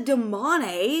Egwene as a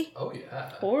demone. Oh,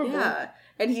 yeah. Horrible. Yeah.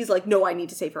 And he's like, no, I need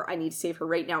to save her. I need to save her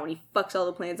right now. And he fucks all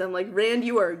the plans. I'm like, Rand,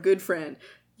 you are a good friend.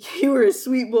 You are a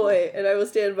sweet boy. And I will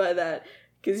stand by that.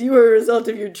 Because you are a result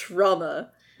of your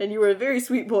trauma. And you were a very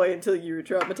sweet boy until you were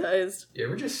traumatized. You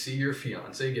ever just see your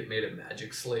fiance get made a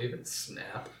magic slave and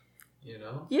snap? You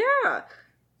know? Yeah.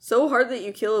 So hard that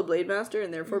you kill a Blade Master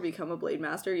and therefore become a Blade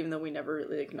Master, even though we never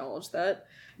really acknowledge that.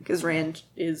 Because Rand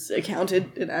is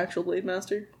accounted an actual Blade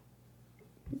Master.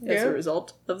 As a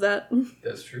result of that.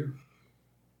 That's true.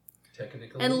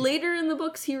 Technically. And later in the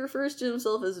books, he refers to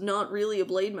himself as not really a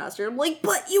Blade Master. I'm like,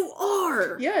 but you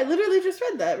are! Yeah, I literally just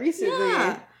read that recently.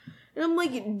 Yeah. And I'm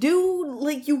like, dude,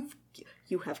 like, you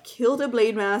have killed a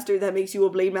Blade Master, that makes you a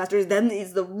Blade Master, then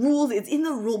it's the rules, it's in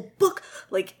the rule book.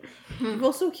 Like, You've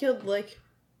also killed, like,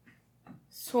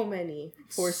 so many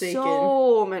Forsaken.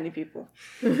 so many people.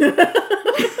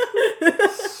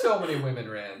 So many women,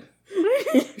 Rand.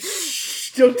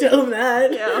 Shh, don't tell him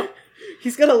that. Yeah.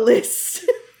 He's got a list.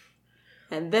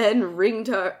 And then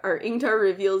Ingtar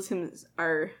reveals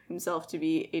himself to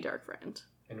be a dark friend.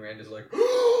 And Rand is like,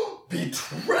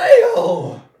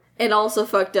 betrayal! And also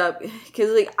fucked up,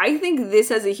 because, like, I think this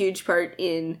has a huge part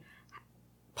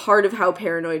of how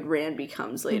paranoid Rand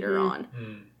becomes later on.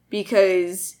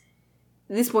 Because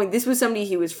at this point, this was somebody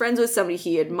he was friends with, somebody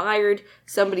he admired,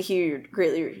 somebody he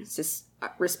greatly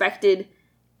respected,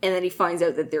 and then he finds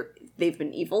out that they've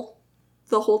been evil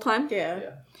the whole time.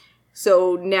 Yeah.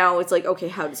 So now it's like, okay,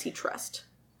 how does he trust?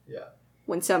 Yeah.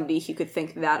 When somebody he could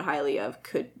think that highly of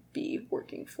could be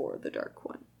working for the Dark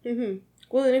One. Mm-hmm.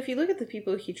 Well, and if you look at the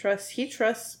people he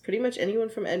trusts pretty much anyone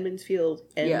from Edmund's Field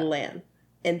and Lan.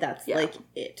 And that's, like,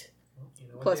 it. You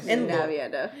know what Plus they say?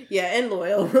 Navienda. Yeah, and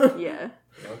loyal. Yeah.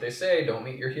 You know what they say, don't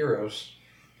meet your heroes.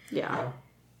 Yeah.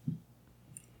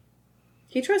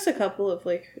 He trusts a couple of,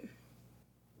 like...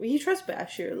 He trusts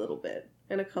Bashir a little bit.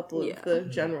 And a couple of the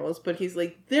generals. But he's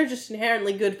like, they're just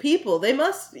inherently good people. They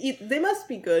must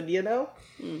be good, you know?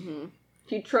 Mm-hmm.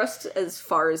 He trusts as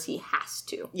far as he has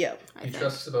to. Yeah. He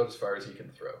trusts about as far as he can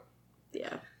throw.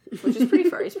 Yeah. Which is pretty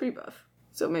far. He's pretty buff.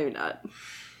 So maybe not.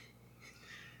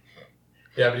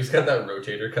 Yeah, but he's got that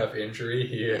rotator cuff injury.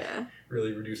 He Yeah.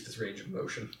 really reduced his range of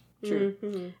motion. True.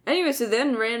 Mm-hmm. Anyway, so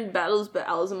then Rand battles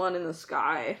Baalzamon in the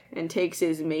sky and takes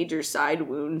his major side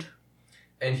wound.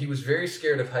 And he was very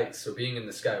scared of heights, so being in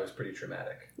the sky was pretty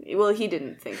traumatic. Well, he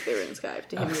didn't think they were in the sky.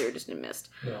 To him, they were just in mist.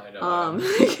 No, I know.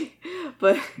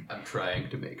 But I'm trying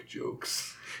to make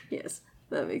jokes. yes,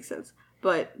 that makes sense.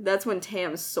 But that's when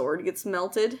Tam's sword gets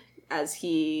melted because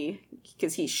he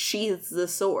sheathes the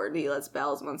sword. He lets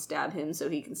Baalzamon stab him so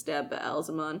he can stab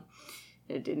Baalzamon.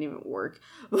 It didn't even work.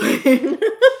 For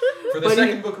the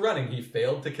second book running, he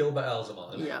failed to kill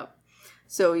Baalzamon. Yeah.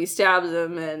 So he stabs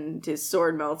him and his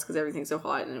sword melts because everything's so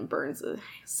hot and it burns the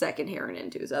second Heron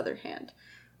into his other hand.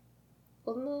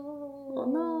 Oh no. Oh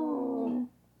no.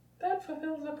 That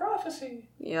fulfills the prophecy.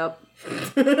 Yep.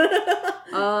 But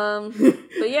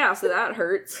yeah, so that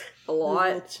hurts a A lot.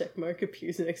 little check mark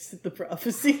appears next to the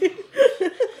prophecy.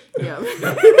 Yeah.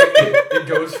 It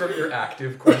goes from your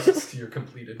active quests to your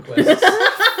completed quests.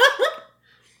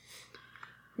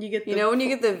 You know when you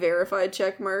get the verified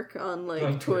check mark on like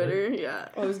On Twitter? Twitter? Yeah.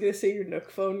 I was gonna say your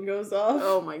Nook phone goes off.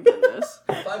 Oh my goodness.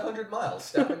 500 miles,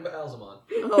 stabbing Baalzamon.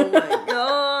 Oh my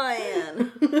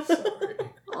god. Sorry.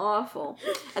 Awful.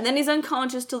 And then he's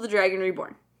unconscious till the Dragon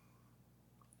Reborn.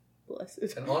 Bless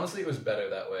it. And honestly, it was better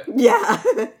that way. Yeah.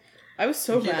 I was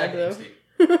so He came mad back though.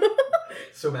 angsty.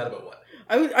 So mad about what?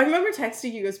 I remember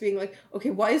texting you guys being like,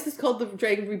 okay, why is this called the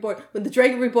Dragon Reborn when the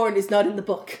Dragon Reborn is not in the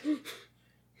book?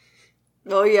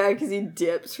 Oh yeah, because he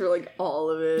dips for like all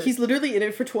of it. He's literally in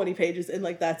it for 20 pages and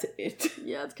like that's it.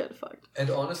 Yeah, it's kind of fucked. And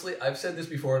honestly, I've said this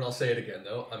before and I'll say it again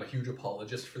though. I'm a huge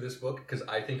apologist for this book because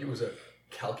I think it was a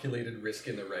calculated risk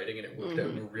in the writing and it worked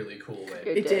out in a really cool way.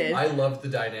 It did. I loved the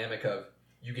dynamic of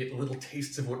you get little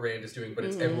tastes of what Rand is doing, but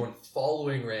it's everyone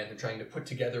following Rand and trying to put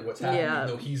together what's happening, Yeah. even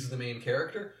though he's the main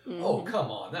character. Oh, come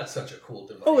on. That's such a cool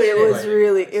device. Oh, It was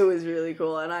Writing-wise. really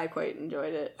cool, and I quite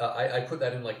enjoyed it. I put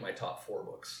that in like my top 4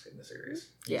 books in the series.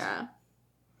 Yeah.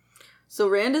 So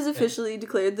Rand is officially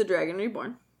declared the Dragon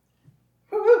Reborn.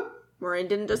 Woo-hoo! Moraine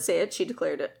didn't just say it, she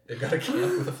declared it. They've got a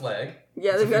camp with a flag.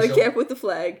 Yeah, It's they've got a official. camp with the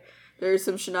flag. There's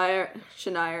some Shinarans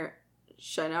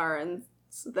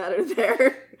that are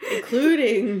there.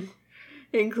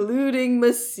 Including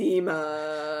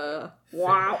Massima.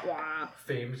 Wah, wah.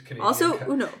 Famed Canadian Also,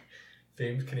 Uno.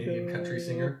 Famed Canadian country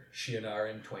singer,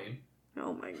 Shannara Twain.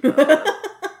 Oh my god.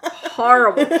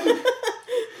 Horrible.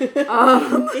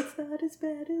 It's not as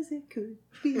bad as it could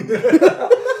be.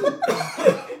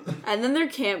 And then their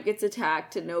camp gets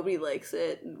attacked and nobody likes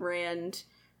it. Rand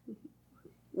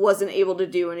wasn't able to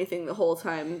do anything the whole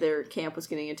time their camp was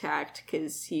getting attacked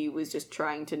because he was just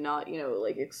trying to not,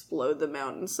 explode the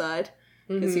mountainside.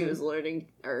 Because he was learning,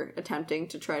 or attempting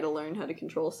to try to learn how to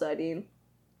control Sidene.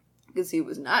 Because he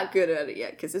was not good at it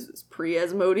yet, because this was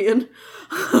pre-Asmodean.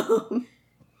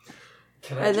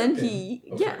 Can I And then jump in? he...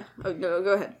 Oh, yeah. sorry. Oh, no,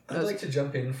 go ahead. I'd like to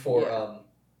jump in for Yeah.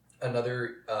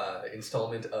 another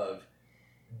installment of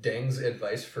Deng's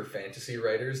advice for fantasy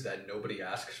writers that nobody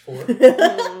asks for,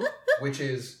 which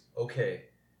is, okay,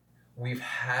 we've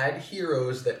had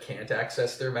heroes that can't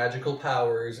access their magical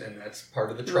powers, and that's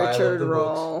part of the trial Richard of the books.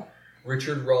 Rahl.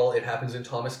 Richard Rahl, it happens in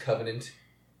Thomas Covenant.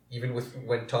 Even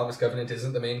when Thomas Covenant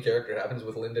isn't the main character, it happens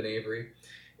with Lyndon Avery.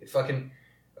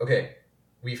 Okay,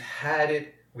 we've had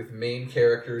it with main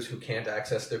characters who can't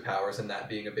access their powers and that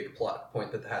being a big plot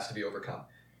point that has to be overcome.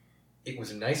 It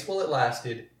was nice while it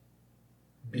lasted.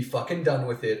 Be fucking done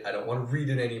with it. I don't want to read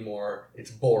it anymore.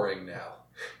 It's boring now.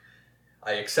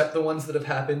 I accept the ones that have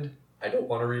happened. I don't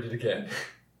want to read it again.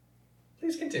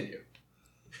 Please continue.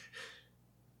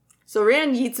 So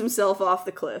Rand yeets himself off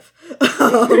the cliff.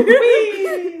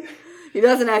 He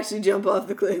doesn't actually jump off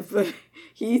the cliff, but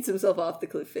he yeets himself off the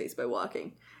cliff face by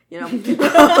walking.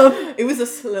 It was a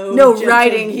slow. No, gentle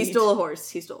riding. He yeet. stole a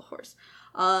horse.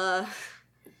 And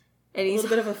A he's little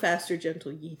bit of a faster,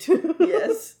 gentle yeet.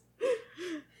 yes.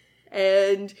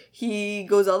 And he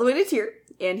goes all the way to Tyr,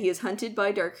 and he is hunted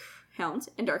by dark hounds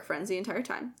and dark friends the entire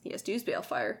time. He has to use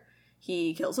balefire.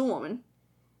 He kills a woman.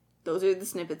 Those are the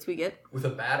snippets we get. With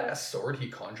a badass sword he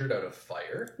conjured out of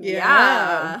fire?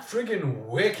 Yeah. Friggin'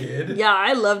 wicked! Yeah,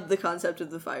 I loved the concept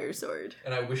of the fire sword.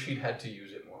 And I wish he'd had to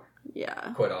use it more,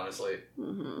 Yeah. quite honestly.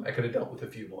 Hmm. I could have dealt with a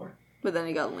few more. But then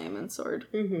he got Layman's sword.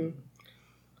 Mm-hmm.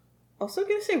 Also,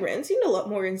 gonna say Rand seemed a lot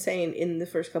more insane in the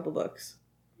first couple books.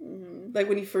 Mm-hmm. Like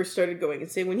when he first started going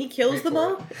insane, when he kills Wait them for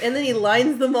all and then he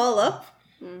lines them all up.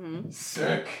 Mm-hmm.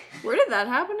 Sick! Where did that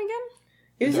happen again?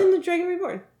 It was in the Dragon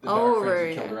Reborn. The Oh, dark friends right.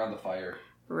 who killed around the fire.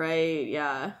 Right,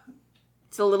 yeah.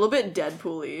 It's a little bit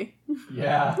Deadpool-y.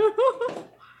 Yeah.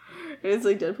 It's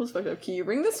like Deadpool's fucked up. Can you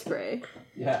bring the spray?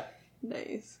 Yeah.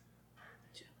 Nice.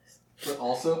 But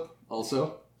also,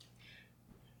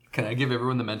 can I give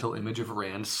everyone the mental image of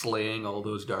Rand slaying all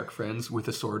those dark friends with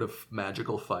a sword of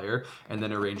magical fire and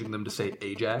then arranging them to say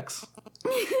Ajax?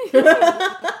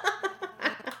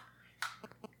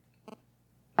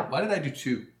 Why did I do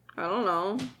 2? I don't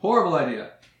know. Horrible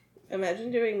idea.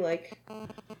 Imagine doing like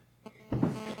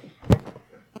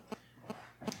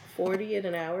 40 in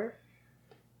an hour.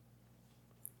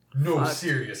 No, Fuck.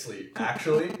 seriously.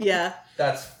 Actually? Yeah.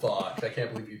 That's fucked. I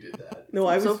can't believe you did that. No,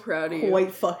 I I'm was so proud of you.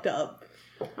 quite fucked up.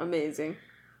 Amazing.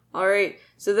 Alright,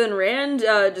 so then Rand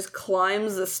just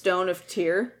climbs the Stone of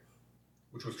Tyr.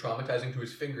 Which was traumatizing to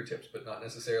his fingertips, but not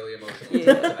necessarily emotionally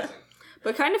Yeah. traumatizing.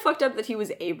 But kind of fucked up that he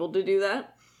was able to do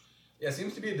that. Yeah, it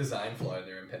seems to be a design flaw in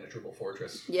their impenetrable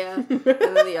fortress. Yeah. And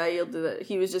then the eye yielded that.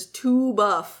 He was just too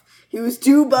buff. He was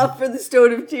too buff for the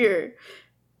Stone of Tyr.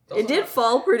 It's also It did not-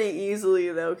 fall pretty easily,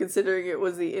 though, considering it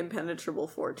was the impenetrable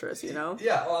fortress, you know?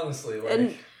 Yeah, honestly, like...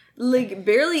 And, like,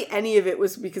 barely any of it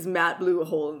was because Matt blew a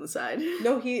hole in the side.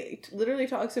 No, he literally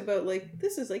talks about like,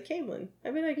 this is like Camelin. I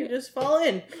mean, I could just fall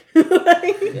in.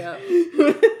 Like- Yeah.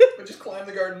 But just climb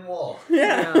the garden wall.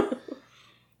 Yeah.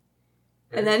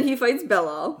 And then he fights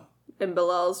Belal. And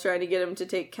Belal's trying to get him to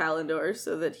take Kalendor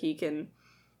so that he can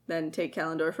then take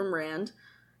Kalendor from Rand.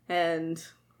 And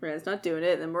Rand's not doing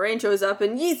it. And then Moraine shows up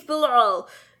and yeets Belal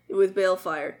with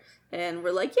Balefire. And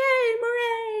we're like,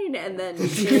 yay, Moraine! And then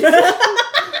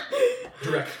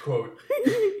Direct quote.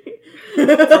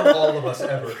 From all of us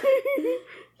ever. yay,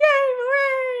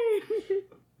 Moraine!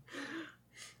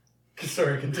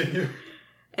 Sorry, continue.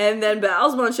 And then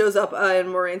Baalsmon shows up and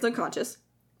Moraine's unconscious.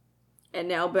 And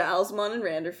now Baalsmon and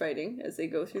Rand are fighting as they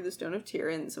go through the Stone of Tyr,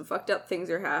 and some fucked up things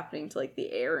are happening to, like,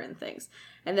 the air and things.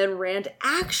 And then Rand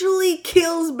actually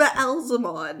kills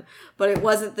Baalsmon, but it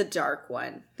wasn't the Dark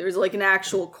One. There's, like, an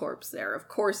actual corpse there. Of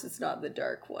course it's not the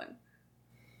Dark One.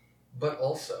 But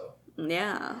also,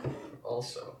 Yeah.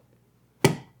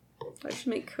 I should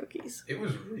make cookies. it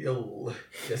was real...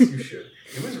 Yes, you should.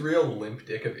 It was real limp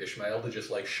dick of Ishmael to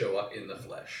just, like, show up in the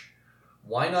flesh.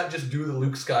 Why not just do the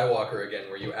Luke Skywalker again,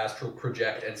 where you astral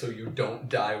project, and so you don't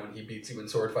die when he beats you in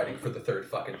sword fighting for the third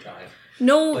fucking time?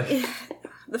 No, Like-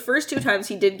 the first 2 times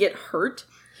he did get hurt.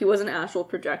 He wasn't astral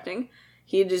projecting.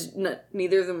 He just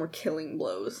neither of them were killing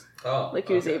blows. Oh, Like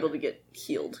he was okay. able to get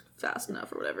healed fast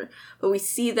enough or whatever. But we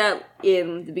see that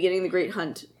in the beginning of the Great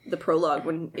Hunt, the prologue,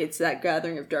 when it's that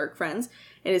gathering of dark friends,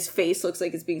 and his face looks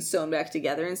like it's being sewn back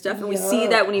together and stuff. And we see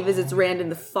that when he visits Rand in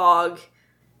the fog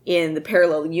in the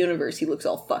parallel universe, he looks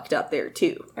all fucked up there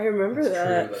too. I remember That's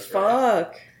that. true, that's right.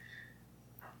 Fuck.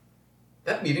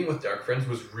 That meeting with Dark Friends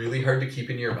was really hard to keep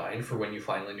in your mind for when you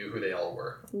finally knew who they all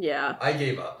were. Yeah. I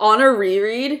gave up. On a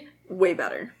reread, way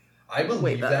better. I Way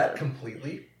believe better. that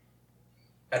completely.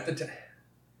 At the time,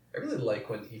 I really like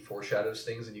when he foreshadows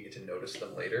things and you get to notice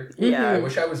them later. Yeah. I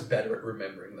wish I was better at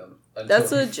remembering them until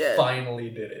That's he legit. finally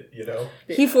did it. You know,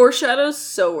 He foreshadows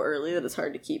so early that it's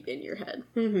hard to keep in your head.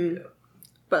 Mm-hmm.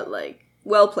 But, like,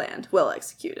 well planned, well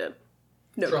executed.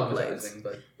 No complaints. traumatizing,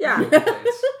 but Yeah. no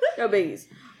complaints. No biggies.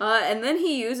 And then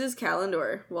he uses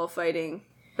Kalendor while fighting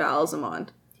Balzamon.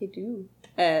 He do.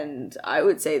 And I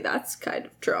would say that's kind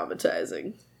of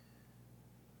traumatizing.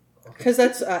 Because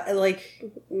that's, like,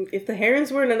 if the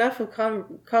herons weren't enough of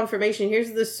confirmation,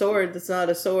 here's the sword that's not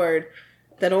a sword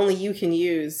that only you can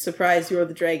use. Surprise, you're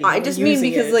the dragon. I You're just mean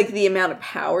using because, it. like, the amount of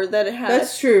power that it has.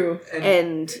 That's true.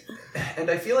 And,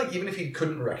 And I feel like even if he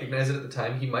couldn't recognize it at the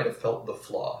time, he might have felt the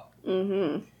flaw.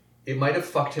 mm-hmm. It might have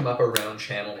fucked him up around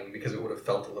channeling because it would have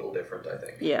felt a little different, I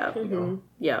think. Yeah. You know?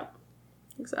 Yeah.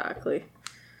 Exactly.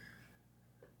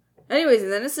 Anyways,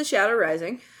 and then it's the Shadow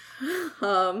Rising.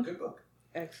 Good book.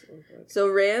 Excellent. So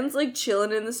Rand's, like,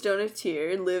 chilling in the Stone of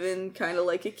Tyr, living kind of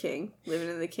like a king. Living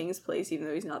in the king's place, even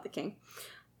though he's not the king.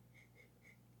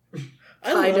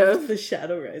 I Kind love of. the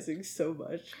Shadow Rising so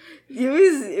much. It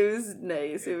was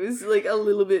nice. It was, like, a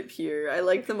little bit pure. I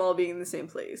liked them all being in the same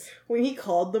place. When he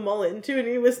called them all into it,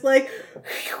 he was like,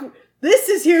 "This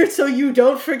is here so you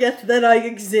don't forget that I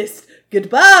exist.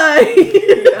 Goodbye."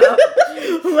 Yeah.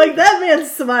 I'm like, that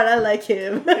man's smart. I like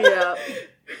him. Yeah.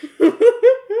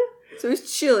 So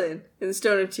he's chilling in the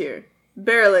Stone of Tyr.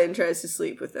 Barrelane tries to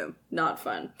sleep with him. Not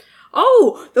fun.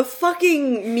 Oh, the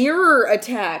fucking mirror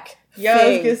attack Yeah,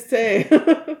 thing. I was gonna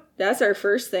say. That's our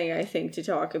first thing, I think, to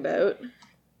talk about.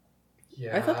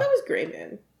 Yeah. I thought that was Grey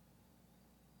Man.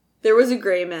 There was a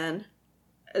gray man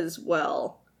as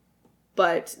well.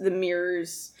 But the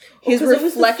mirrors... Oh, His 'cause it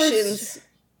was the reflections... first-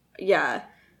 Yeah.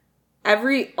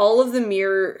 All of the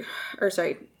mirror... Or,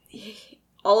 sorry...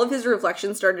 All of his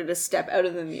reflections started to step out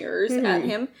of the mirrors at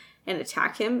him and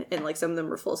attack him, and, like, some of them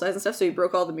were full size and stuff, so he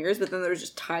broke all the mirrors, but then there was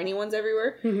just tiny ones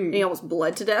everywhere, and he almost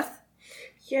bled to death.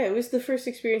 Yeah, it was the first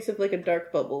experience of, like, a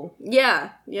dark bubble.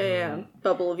 Yeah.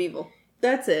 Bubble of evil.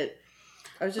 That's it.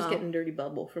 I was just Oh. getting Dirty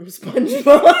Bubble from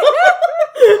SpongeBob.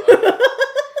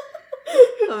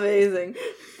 Amazing.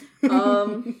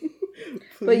 But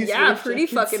Please yeah, wish pretty I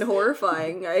could fucking see-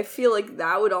 horrifying. I feel like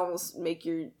that would almost make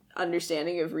your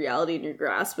understanding of reality and your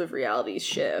grasp of reality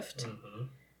shift.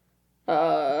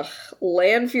 Mhm.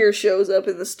 Lanfear shows up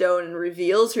in the stone and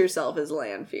reveals herself as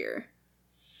Lanfear.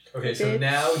 Okay, so Bitch.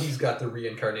 now he's got the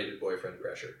reincarnated boyfriend,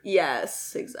 Gresher.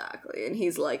 Yes, exactly. And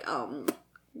he's like,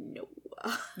 no.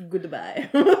 Goodbye.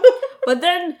 But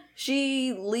then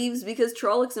she leaves because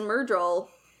Trollocs and Myrddraal,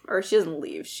 or she doesn't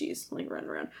leave, she's like running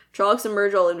around. Trollocs and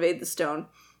Myrddraal invade the stone.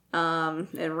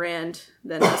 And Rand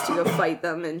then has to go fight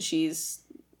them, and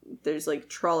there's like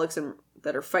Trollocs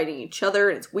that are fighting each other,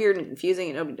 and it's weird and confusing,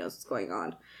 and nobody knows what's going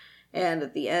on. And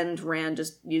at the end, Rand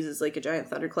just uses like a giant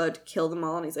thundercloud to kill them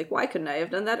all, and he's like, why couldn't I have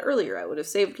done that earlier? I would have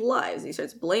saved lives. And he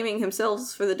starts blaming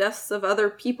himself for the deaths of other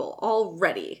people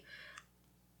already.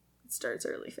 It starts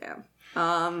early, fam.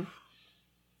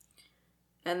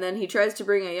 And then he tries to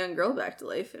bring a young girl back to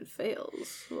life and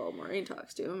fails while Moiraine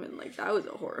talks to him, and like that was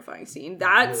a horrifying scene.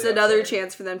 That's Really another upsetting.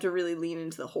 chance for them to really lean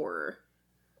into the horror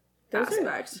That was a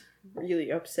aspect. really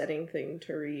upsetting thing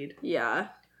to read. Yeah.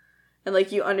 And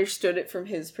like you understood it from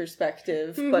his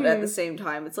perspective, but at the same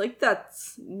time it's like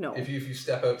that's no. If you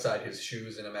step outside his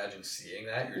shoes and imagine seeing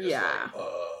that, you're just Yeah. like,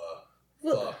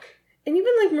 Well, fuck. And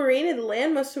even like Moiraine and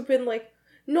Lan must have been like,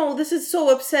 no, this is so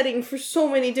upsetting for so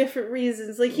many different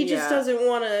reasons. Like he just Yeah. doesn't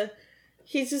want to.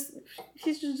 He's just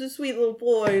a sweet little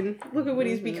boy, and look at what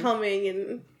he's becoming,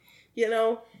 and you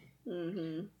know.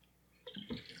 Mm-hmm.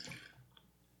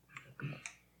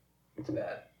 It's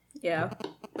bad. Yeah.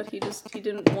 But he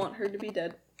didn't want her to be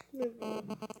dead.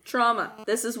 Trauma.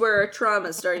 This is where trauma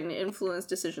is starting to influence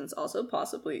decisions, also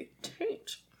possibly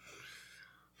taint.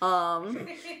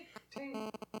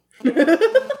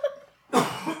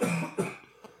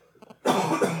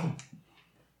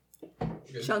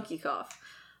 Good. Chunky cough.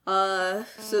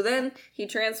 So then he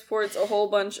transports a whole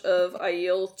bunch of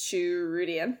Aiel to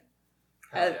Rudian.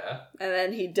 And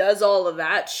then he does all of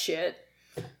that shit.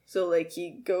 So, like, he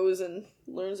goes and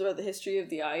learns about the history of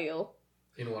the Aiel.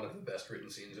 In one of the best written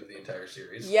scenes of the entire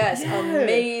series. Yes,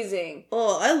 amazing.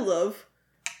 Oh, I love...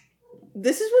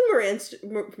 This is when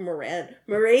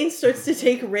Moraine starts to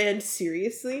take Rand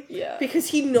seriously. Yeah. Because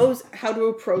he knows how to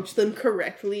approach them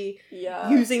correctly. Yeah.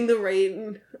 Using the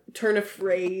right turn of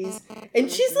phrase.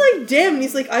 And she's like, damn. And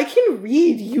he's like, I can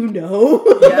read, you know.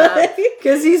 Yeah.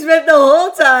 Because he spent the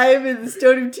whole time in the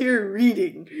Stone of Tear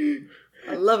reading.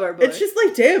 I love our boy. It's just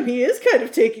like, damn, he is kind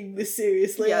of taking this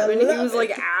seriously. Yeah, when he was,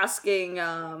 like, asking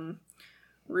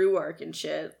Ruark and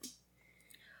shit.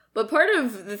 But part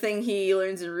of the thing he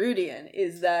learns in Rudian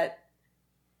is that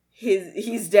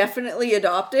he's definitely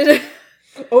adopted.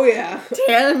 Oh, yeah.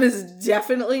 Tam is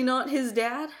definitely not his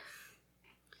dad.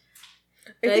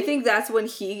 And I think that's when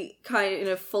he kind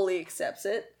of fully accepts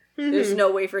it. Mm-hmm. There's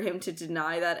no way for him to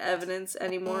deny that evidence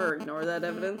anymore or ignore that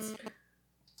evidence.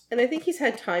 And I think he's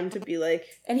had time to be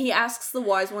like... And he asks the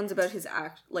wise ones about his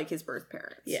his birth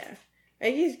parents. Yeah. I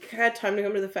think he's had time to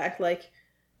come to the fact, like,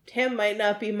 Tam might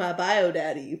not be my bio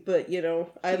daddy, but, you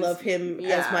know, I love him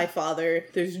as my father.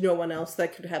 There's no one else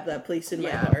that could have that place in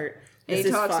my heart. And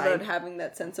he talks about having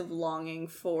that sense of longing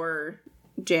for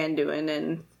Janduin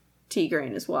and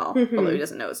Tigraine as well. Mm-hmm. Although he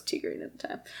doesn't know it's Tigraine at the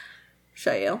time.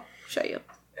 Shael.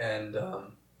 And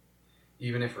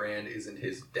even if Rand isn't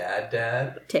his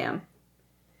dad... Tam.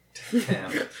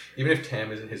 Even if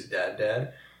Tam isn't his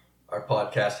dad, our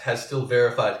podcast has still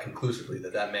verified conclusively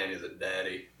that man is a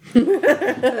daddy.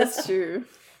 That's true.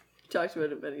 Talked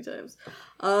about it many times.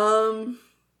 And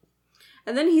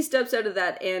then he steps out of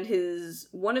that, and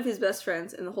one of his best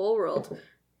friends in the whole world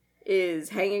is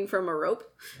hanging from a rope.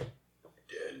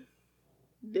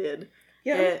 Dead.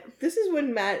 Yeah, this is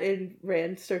when Matt and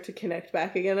Rand start to connect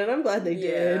back again, and I'm glad they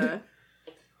did.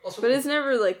 Also, but it's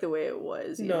never like the way it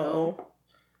was, you know?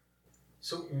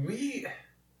 So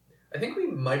I think we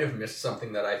might have missed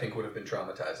something that I think would have been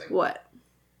traumatizing. What?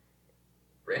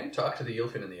 Rand talked to the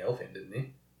Ylfin and the Elfin, didn't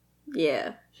he?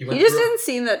 Yeah. He just didn't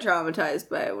seem that traumatized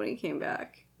by it when he came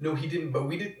back. No, he didn't, but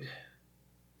we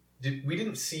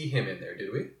didn't see him in there,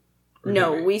 did we?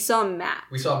 No, we saw Matt.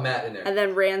 We saw Matt in there. And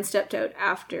then Rand stepped out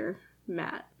after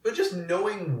Matt. But just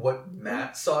knowing what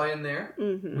Matt saw in there,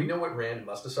 mm-hmm. we know what Rand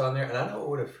must have saw in there, and I know it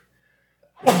would have...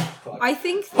 I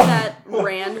think that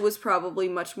Rand was probably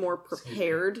much more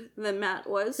prepared than Matt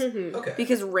was. Mm-hmm. Okay.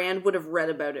 Because Rand would have read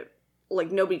about it.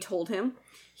 Like, nobody told him.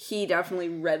 He definitely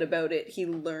read about it. He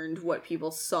learned what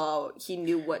people saw. He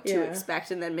knew what to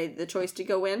expect and then made the choice to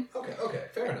go in. Okay.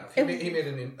 Fair enough. He made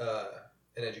an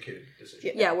educated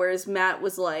decision. Yeah, whereas Matt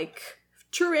was like,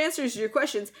 true answers to your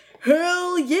questions.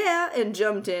 Hell yeah! And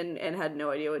jumped in and had no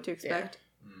idea what to expect.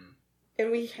 Yeah.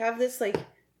 And we have this, like,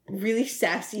 really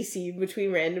sassy scene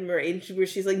between Rand and Moraine where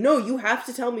she's like, no, you have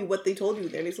to tell me what they told you.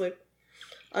 And he's like,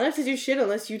 I don't have to do shit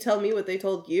unless you tell me what they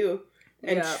told you.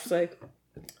 And she's like,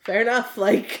 fair enough,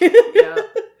 like.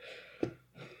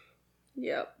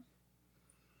 Yep.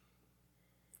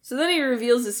 So then he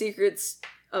reveals the secrets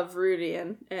of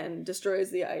Rudian and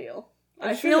destroys the Aiel.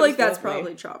 I feel like that's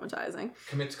probably traumatizing.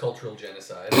 Commits cultural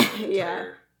genocide in the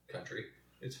entire country.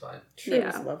 It's fine. Sure,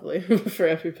 it's lovely for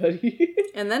everybody.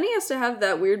 And then he has to have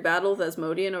that weird battle with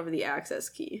Asmodean over the access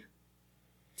key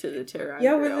to the Terran.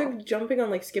 Yeah, where they're jumping on,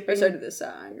 like, skipping. Or the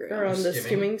Sangreal. Or on the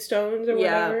skimming stones or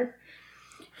whatever.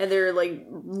 And they're, like,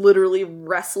 literally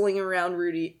wrestling around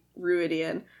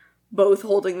Ruidian, both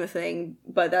holding the thing,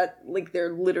 but that, like,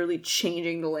 they're literally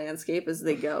changing the landscape as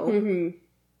they go. Mm-hmm.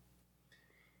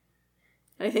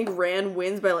 And I think Rand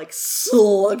wins by, like,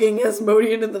 slugging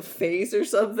Asmodean in the face or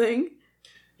something.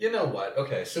 You know what?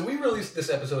 Okay, so we released this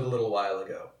episode a little while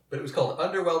ago, but it was called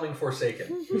Underwhelming Forsaken.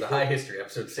 It was a high history,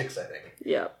 episode 6, I think.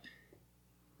 Yep.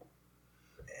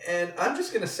 And I'm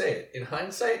just going to say it. In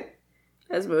hindsight...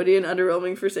 Asmodean,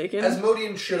 Underwhelming Forsaken?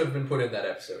 Asmodean should have been put in that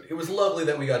episode. It was lovely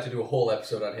that we got to do a whole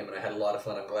episode on him, and I had a lot of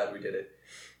fun. I'm glad we did it.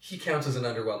 He counts as an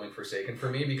Underwhelming Forsaken for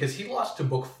me, because he lost to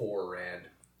Book 4 Rand.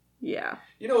 Yeah.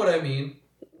 You know what I mean?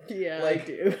 Yeah, like, I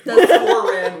do. Book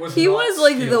 4 Rand was He was,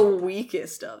 like, skilled. the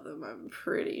weakest of them, I'm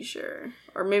pretty sure.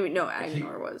 Or maybe, no,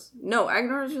 Agnor was. No,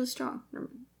 Agnor was really strong.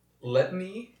 Let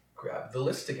me grab the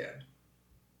list again.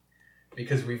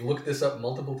 Because we've looked this up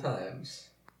multiple times.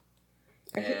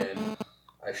 And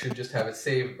I should just have it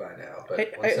saved by now, but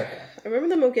one second. I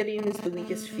remember the Moghedien is the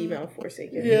weakest female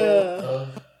Forsaken. Yeah.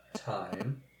 Of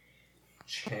Time.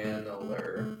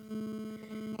 Channeler.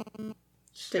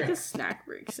 Take a snack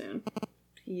break soon.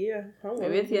 Yeah.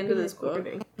 Maybe at the end of this book.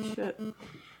 Shit.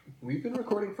 We've been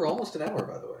recording for almost an hour,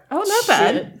 by the way. Oh, not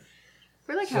bad.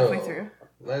 We're like halfway through.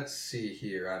 Let's see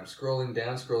here. I'm scrolling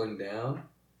down.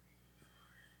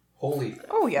 Holy.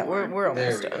 Oh yeah, we're There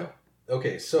almost we done. go.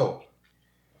 Okay, so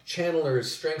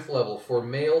Channeler's strength level for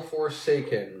male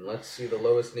Forsaken. Let's see, the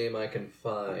lowest name I can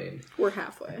find We're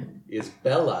halfway. is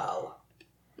Belial.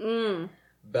 Mm.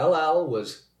 Belial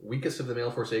was weakest of the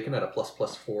male Forsaken at a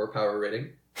 +4 power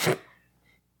rating.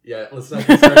 Yeah, let's not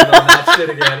get started on that shit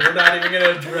again. We're not even going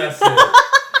to address it.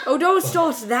 Oh, don't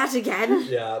start that again.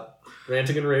 Yeah,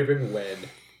 ranting and raving when.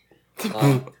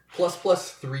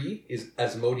 +3 is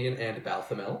Asmodean and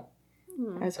Balthamel,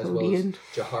 As as well as Hodian.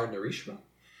 Jahar Narishma.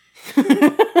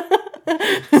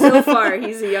 So far,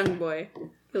 he's a young boy.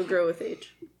 He'll grow with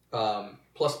age.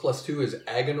 +2 is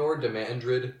Agonor,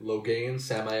 Demandrid, Logain,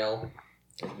 Samael,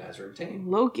 and Mazrim Tain.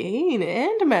 Logain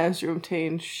and Mazrim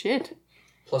Tain. Shit.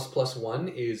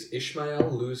 +1 is Ishmael,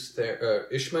 Luz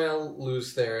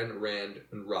Theron, Rand,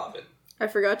 and Robin. I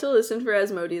forgot to listen for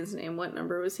Asmodean's name. What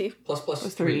number was he?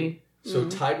 +3. So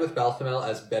tied with Balthamel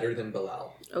as better than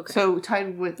Belial. Okay. So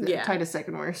tied Yeah. tied to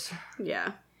second worst.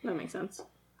 Yeah, that makes sense.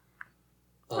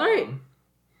 Um, Alright.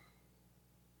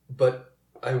 But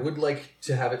I would like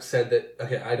to have it said that,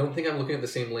 okay, I don't think I'm looking at the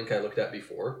same link I looked at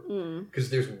before. Because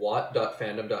there's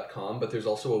wat.fandom.com, but there's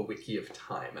also a wiki of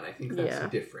time, and I think that's Yeah.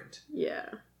 different. Yeah.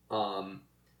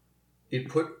 It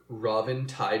put Robin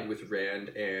tied with Rand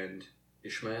and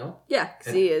Ishmael. Yeah,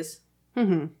 because he is.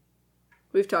 Mm-hmm.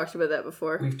 We've talked about that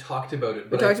before. We've talked about it, We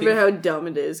but talked about how dumb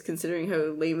it is, considering how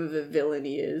lame of a villain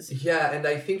he is. Yeah, and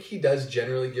I think he does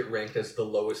generally get ranked as the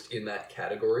lowest in that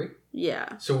category.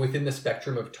 Yeah. So within the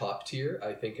spectrum of top tier,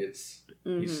 I think he's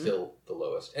still the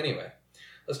lowest. Anyway,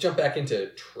 let's jump back into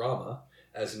trauma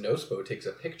as Nospo takes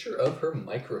a picture of her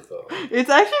microphone. It's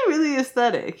actually really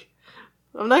aesthetic.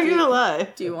 I'm not gonna lie.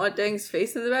 Do you want Dang's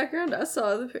face in the background? I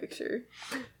saw the picture.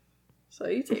 Saw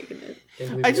you taking it.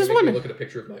 I just want wanna- to look at a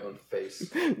picture of my own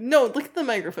face. No, look at the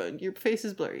microphone. Your face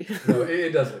is blurry. No,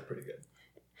 it does look pretty good.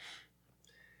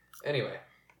 Anyway,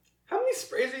 how many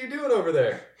sprays are you doing over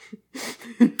there?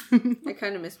 I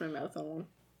kind of missed my mouth on one.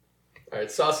 All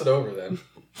right, sauce it over then.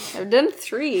 I've done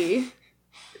 3.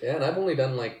 Yeah, and I've only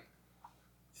done like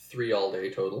 3 all day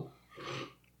total.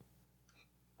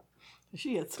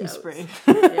 She gets some Doubts. spray.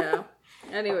 Yeah.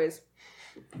 Anyways,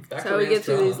 Back that's to how we Rand's get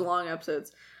through trauma. these long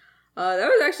episodes. That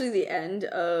was actually the end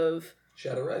of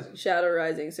Shadow Rising. Shadow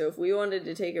Rising. So if we wanted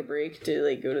to take a break to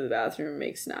like go to the bathroom and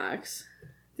make snacks,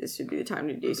 this would be the time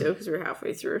to do so because we're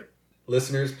halfway through.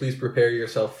 Listeners, please prepare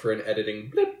yourself for an editing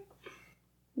blip.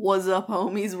 What's up,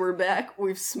 homies? We're back.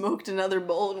 We've smoked another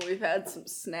bowl and we've had some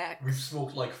snacks. We've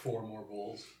smoked like 4 more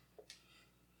bowls.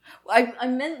 I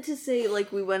meant to say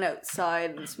like we went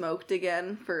outside and smoked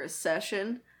again for a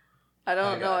session. I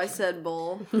don't know. I gotcha. said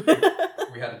bowl.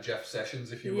 We had a Jeff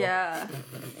Sessions, if you will. Yeah.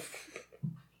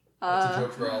 That's a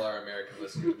joke for all our American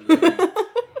listeners.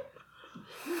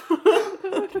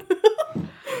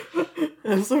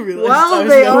 I'm so realized I While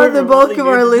was they never are the bulk really of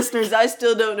our good. listeners, I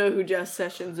still don't know who Jeff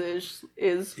Sessions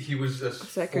is. He was a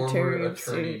Secretary former of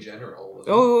Attorney State. General. Wasn't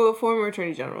he? Oh, former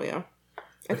Attorney General, yeah.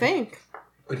 I think.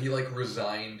 But he like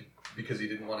resigned because he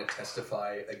didn't want to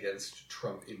testify against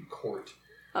Trump in court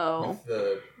Oh. with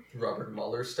the Robert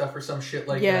Mueller stuff or some shit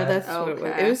like Yeah, that. that's what it was.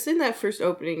 Okay. It was in that first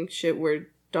opening shit where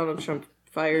Donald Trump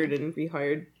fired and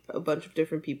rehired a bunch of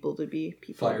different people to be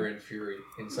people. Fire and Fury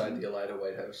inside the Elida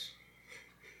White House.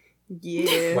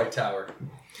 Yeah. White Tower.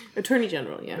 Attorney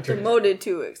General, yeah. Attorney Promoted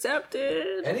to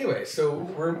accepted. Anyway, so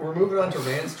we're moving on to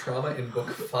Rand's trauma in book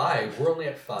 5. We're only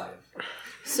at 5.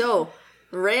 So,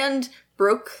 Rand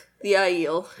broke the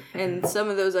Aiel, and some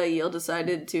of those Aiel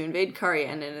decided to invade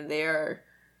Carian, and they are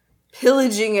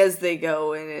pillaging as they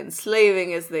go and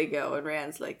enslaving as they go. And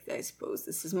Rand's like, I suppose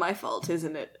this is my fault,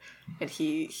 isn't it? And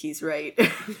he's right.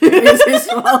 It is his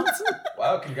fault.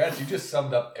 Wow, congrats, you just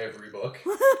summed up every book.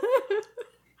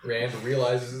 Rand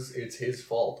realizes it's his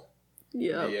fault.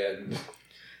 Yeah. The end.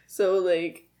 So,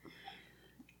 like,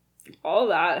 all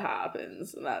that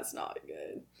happens, and that's not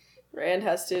good. Rand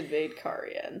has to invade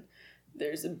Carian.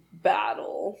 There's a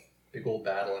battle. Big old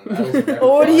battle, and battles are never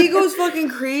Oh, and fun. he goes fucking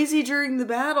crazy during the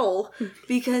battle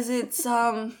because it's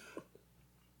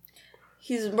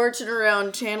he's marching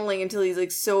around channeling until he's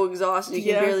like so exhausted he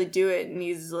Yeah. can barely do it, and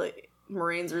he's like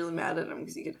Moraine's really mad at him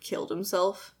because he could have killed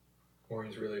himself.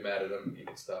 Warren's really mad at him. You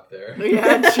can stop there.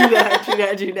 Yeah,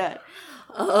 true that.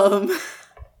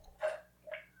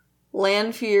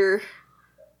 Lanfear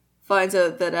finds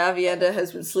out that Avienda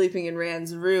has been sleeping in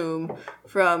Rand's room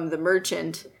from the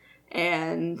merchant,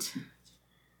 and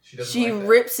She she like that.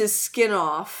 rips his skin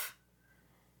off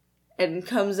and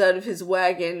comes out of his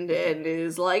wagon and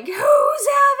is like, "Who's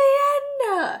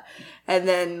Avienda?" And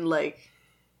then, like,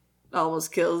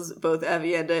 almost kills both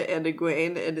Avienda and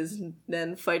Egwene and is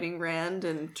then fighting Rand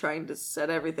and trying to set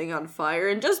everything on fire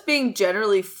and just being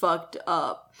generally fucked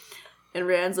up. And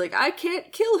Rand's like, I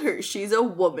can't kill her. She's a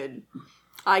woman.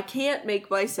 I can't make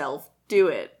myself do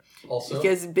it. Also,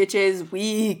 because bitch is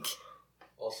weak.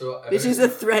 Also, bitch is a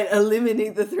threat.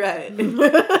 Eliminate the threat.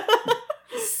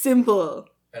 Simple.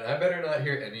 And I better not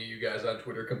hear any of you guys on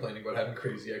Twitter complaining about having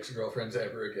crazy ex-girlfriends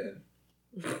ever again.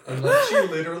 Unless she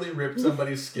literally ripped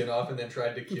somebody's skin off and then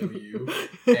tried to kill you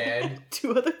and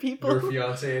 2 other people. your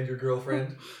fiance and your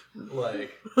girlfriend.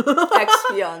 Like,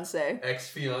 ex-fiance.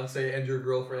 Ex-fiance and your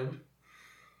girlfriend.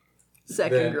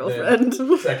 Second girlfriend.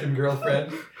 Second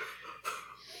girlfriend.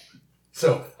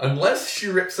 So, unless she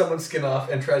rips someone's skin off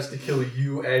and tries to kill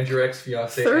you and your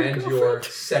ex-fiance and your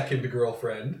second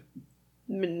girlfriend.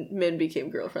 Min became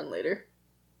girlfriend later.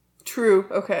 True,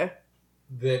 okay.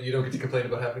 Then you don't get to complain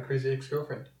about having a crazy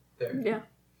ex-girlfriend. There. Yeah.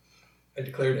 I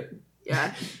declared it.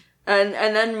 Yeah. And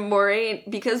then Moiraine,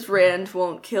 because Rand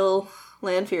won't kill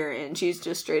Lanfear and she's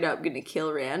just straight up gonna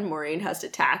kill Rand, Moiraine has to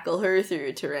tackle her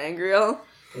through Terangriel.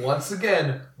 Once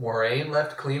again, Moiraine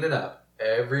left cleaning up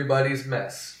everybody's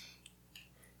mess.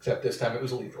 Except this time it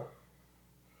was lethal.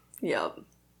 Yep.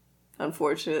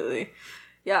 Unfortunately.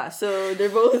 Yeah, so they're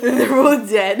both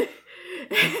dead.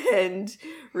 And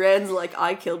Rand's like,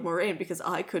 I killed Moiraine because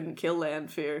I couldn't kill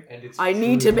Lanfear. I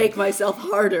need to make myself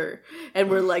harder.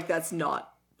 And we're like, that's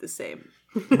not the same.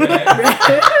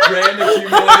 Rand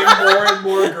accumulating more and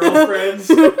more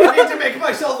girlfriends. I need to make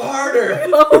myself harder.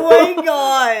 Oh my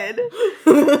god.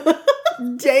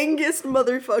 Dangest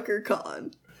motherfucker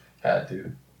Khan. Had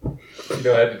to. You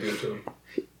know I had to do it to him.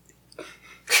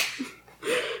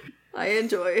 I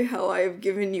enjoy how I've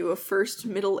given you a first,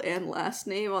 middle, and last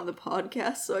name on the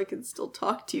podcast so I can still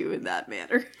talk to you in that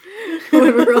manner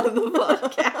when we're on the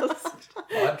podcast.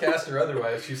 Podcast or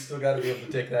otherwise, she's still got to be able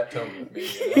to take that tone with me.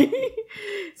 You know?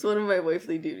 It's one of my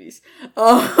wifely duties.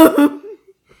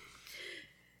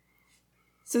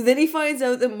 So then he finds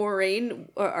out that Moiraine,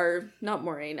 or not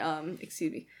Moiraine,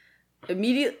 excuse me,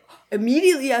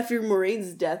 immediately after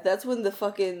Moraine's death, that's when the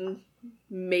fucking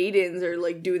maidens are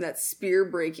like doing that spear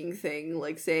breaking thing,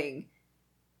 like saying,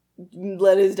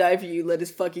 let us die for you, let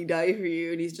us fucking die for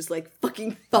you, and he's just like,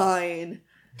 fucking fine.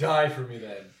 Die for me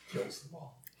then. Kills them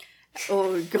all.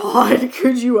 Oh god,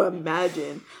 could you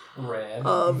imagine? Rand,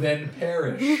 then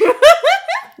perish.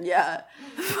 Yeah.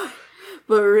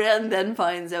 But Rand then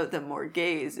finds out that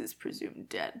Morghese is presumed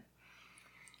dead.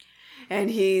 And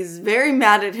he's very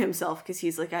mad at himself because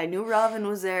he's like, I knew Ravin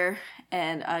was there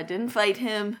and I didn't fight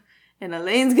him and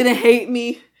Elaine's gonna hate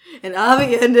me and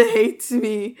Avienda hates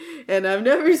me and I'm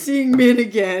never seeing Min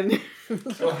again.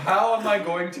 So how am I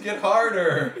going to get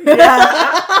harder?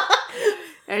 Yeah.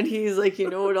 And he's like, you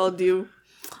know what I'll do?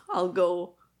 I'll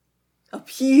go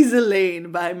appease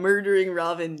Elaine by murdering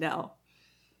Ravin now.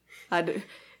 I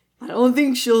don't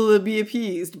think she'll be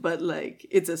appeased, but like,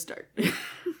 it's a start.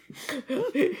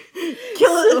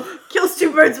 Kills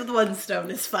 2 birds with 1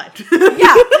 stone is fun.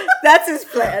 Yeah, that's his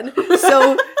plan.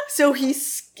 So he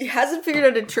hasn't figured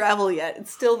out how to travel yet.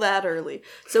 It's still that early.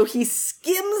 So he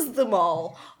skims them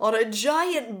all on a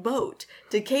giant boat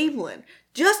to Camelin.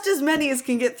 Just as many as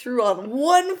can get through on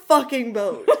one fucking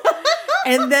boat.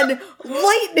 And then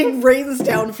lightning rains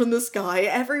down from the sky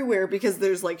everywhere because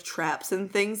there's like traps and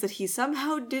things that he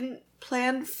somehow didn't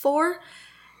plan for.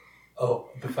 Oh,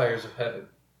 the fires of heaven.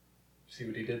 See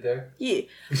what he did there? Yeah.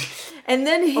 And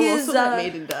then his... also that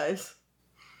maiden dies.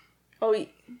 Oh,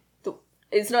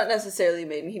 it's not necessarily a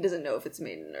maiden. He doesn't know if it's a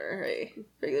maiden or a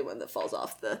regular one that falls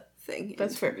off the thing.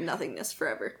 That's fair. Nothingness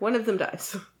forever. One of them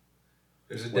dies.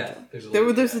 There's a death. There's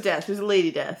a death. There's a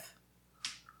lady death.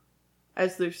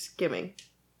 As they're skimming.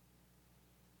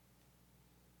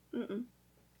 Mm-mm.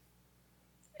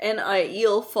 And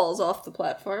Aiel falls off the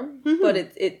platform,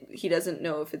 but he doesn't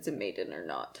know if it's a maiden or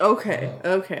not. Okay,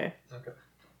 okay.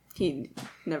 He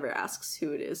never asks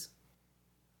who it is.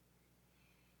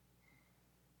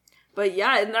 But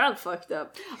yeah, and that fucked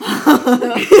up. Trauma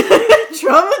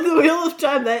the Wheel of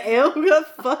Time, that ale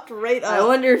got fucked right up. I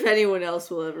wonder if anyone else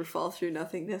will ever fall through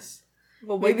nothingness.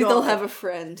 Well, maybe they'll have a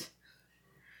friend.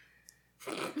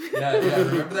 Yeah,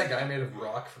 remember that guy made of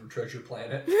rock from Treasure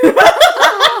Planet?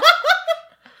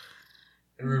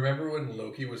 And remember when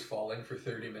Loki was falling for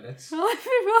 30 minutes?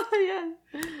 Oh,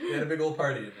 yeah. They had a big old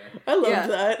party in there. I love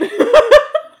that.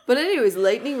 But anyways,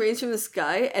 lightning rains from the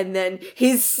sky, and then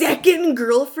his second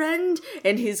girlfriend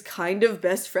and his kind of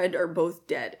best friend are both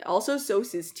dead. Also,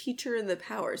 so's his teacher in the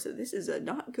power, so this is a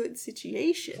not good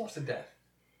situation. Lots of death.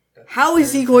 How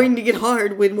is he going to get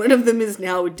hard when one of them is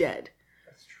now dead?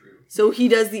 That's true. So he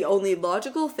does the only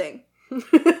logical thing.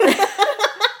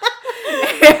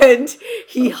 And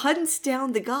he hunts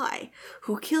down the guy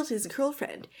who killed his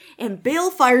girlfriend and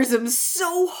balefires him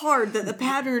so hard that the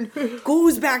pattern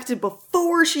goes back to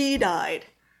before she died.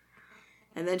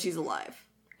 And then she's alive.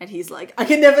 And he's like, I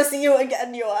can never see you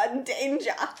again, you are in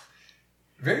danger.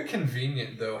 Very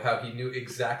convenient, though, how he knew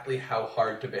exactly how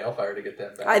hard to balefire to get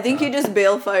that back. I think he just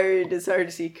balefired as hard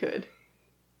as he could.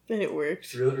 And it worked.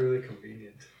 It's really, really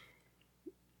convenient.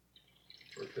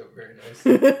 Worked out very nice.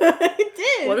 It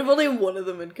did. What if only one of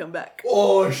them had come back?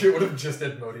 Oh, shit, what if just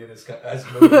Asmodean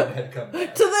had come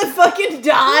back? To then fucking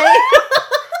die?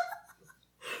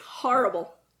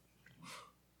 Horrible.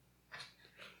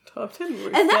 Top 10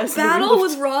 worst And that deaths battle in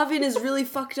with Robin is really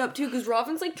fucked up too, because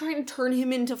Robin's like trying to turn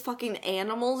him into fucking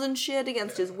animals and shit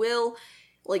against his will,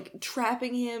 like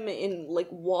trapping him in like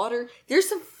water. There's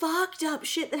some fucked up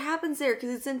shit that happens there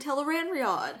because it's in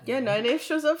Tel'aran'rhiod. Yeah, Nine Eighths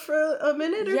shows up for a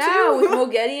minute or Yeah, two. with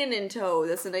Moghedien in tow.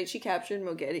 That's the night she captured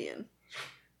Moghedien.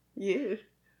 Yeah.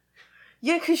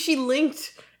 Yeah, because she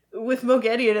linked with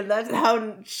Moghedien, and that's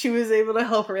how she was able to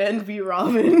help Rand be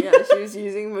Robin. Yeah, she was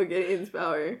using Moghedien's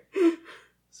power.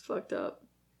 It's fucked up.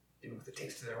 Even with the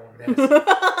taste of their own medicine.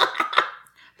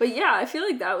 But yeah, I feel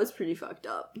like that was pretty fucked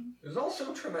up. It was all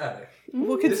so traumatic.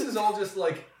 Well, This is all just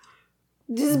like...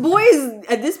 This boy is,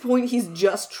 at this point, he's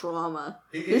just trauma.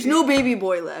 It- There's it- no baby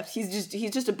boy left. He's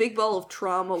just a big ball of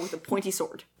trauma with a pointy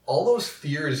sword. all those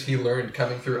fears he learned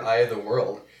coming through Eye of the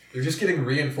World, they're just getting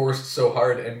reinforced so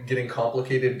hard and getting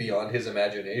complicated beyond his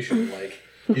imagination. Like,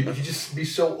 he'd just be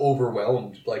so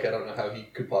overwhelmed. Like, I don't know how he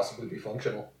could possibly be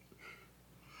functional.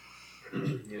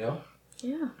 You know?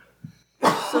 Yeah.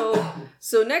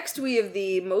 So next we have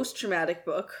the most traumatic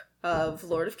book of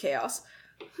Lord of Chaos.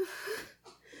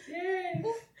 Yay!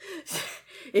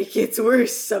 It gets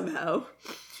worse somehow.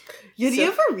 Yeah, do you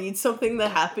ever read something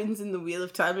that happens in the Wheel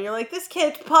of Time and you're like, this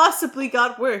can't possibly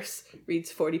got worse?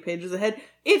 Reads 40 pages ahead.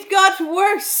 It got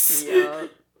worse! Yeah.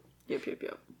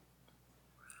 Yep.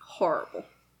 Horrible.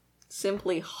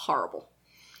 Simply horrible.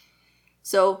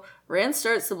 So, Rand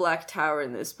starts the Black Tower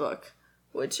in this book,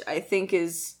 which I think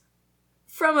is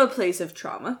from a place of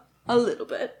trauma. A little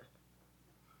bit.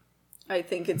 I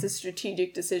think it's a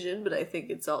strategic decision, but I think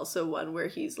it's also one where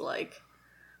he's like,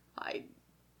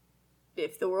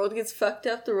 if the world gets fucked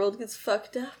up, the world gets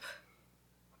fucked up.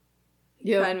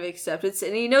 Yeah. Kind of accept it.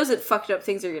 And he knows that fucked up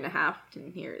things are going to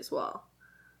happen here as well.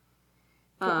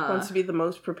 Wants to be the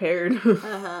most prepared.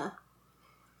 Uh-huh.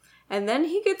 And then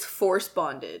he gets force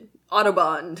bonded.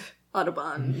 Autobond.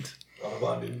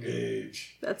 Autobond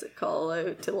engage. That's a call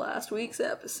out to last week's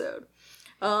episode.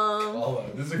 Call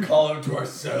out. This is a call out to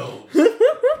ourselves.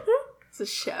 It's a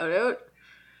shout out.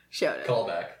 Call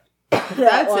back.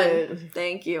 That's it.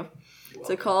 Thank you. It's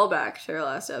a callback to our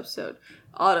last episode.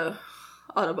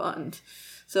 Autobond.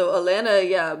 So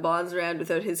Alana, bonds Rand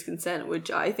without his consent,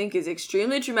 which I think is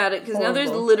extremely traumatic because now there's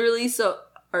Horrible. literally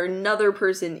another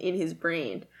person in his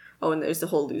brain. Oh, and there's the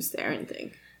whole Lews Therin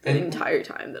thing. The entire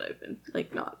time that I've been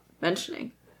not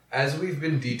mentioning. As we've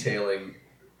been detailing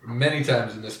many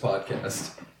times in this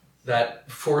podcast, that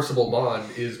forcible bond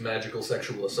is magical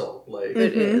sexual assault. Like,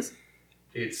 It is.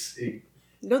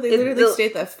 No, they It- literally the-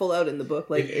 state that full out in the book.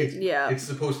 Like, it's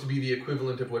supposed to be the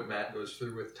equivalent of what Matt goes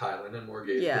through with Tylan and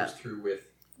Morgase goes through with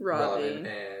Robin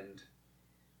and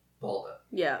Balda.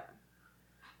 Yeah.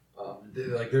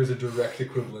 There's a direct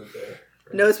equivalent there.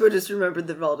 Right? No, but just remembered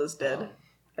that Valda's dead,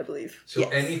 I believe. So Yes.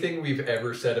 anything we've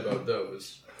ever said about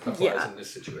those applies in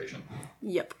this situation.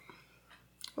 Yep.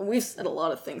 And we've said a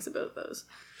lot of things about those.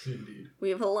 Indeed. We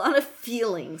have a lot of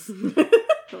feelings.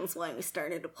 That's why we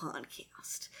started a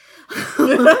podcast.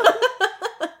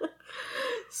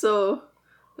 So,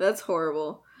 that's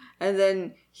horrible. And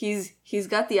then he's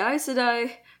got the Aes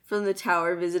Sedai from the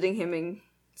tower visiting him in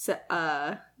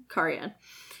Carian.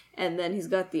 And then he's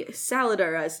got the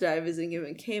Saladar Aes Sedai visiting him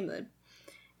in Caemlyn.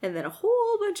 And then a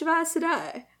whole bunch of Aes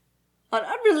Sedai on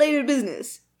unrelated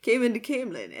business came into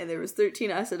Caemlyn, and there was 13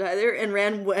 Aes Sedai there, and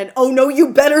Rand went, oh no,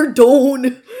 you better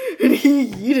don't! And he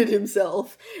yeeted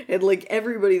himself, and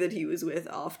everybody that he was with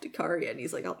off to Carian,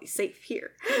 he's like, I'll be safe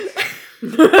here.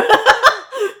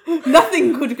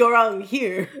 nothing could go wrong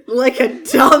here. Like a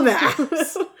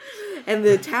dumbass. And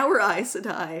the Tower Aes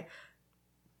Sedai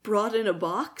brought in a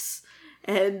box,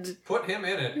 and Put him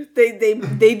in it.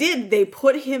 they did. They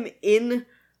put him in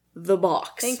the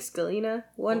box. Thanks, Galena.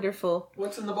 Wonderful.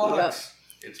 What's in the box?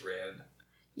 It's Rand.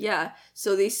 Yeah,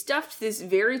 so they stuffed this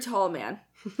very tall man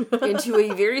into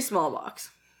a very small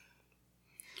box.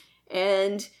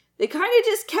 And they kind of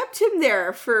just kept him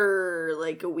there for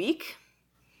a week.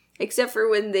 Except for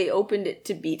when they opened it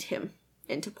to beat him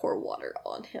and to pour water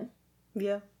on him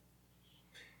Yeah.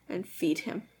 and feed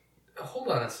him. Hold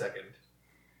on a second.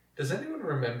 Does anyone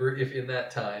remember if in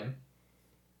that time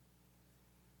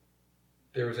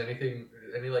there was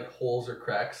any like holes or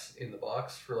cracks in the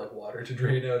box for like water to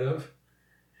drain out of?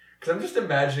 Because I'm just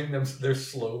imagining they're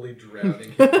slowly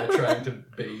drowning him by trying to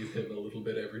bathe him a little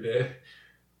bit every day.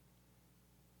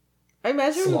 I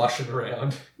imagine Sloshing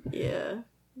around. Yeah.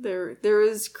 There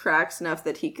is cracks enough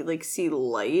that he could like see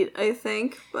light, I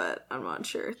think, but I'm not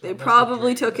sure. They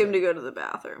probably took him to go to the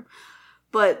bathroom.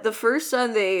 But the first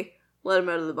time they let him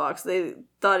out of the box, they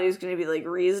thought he was going to be like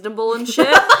reasonable and shit.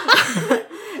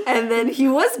 And then he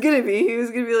was going to be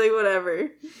like, whatever.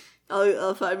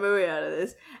 I'll find my way out of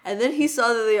this. And then he saw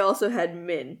that they also had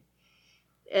Min.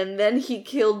 And then he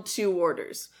killed 2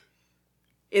 warders.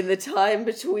 In the time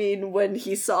between when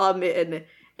he saw Min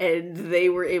and they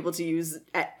were able to use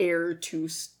air to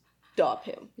stop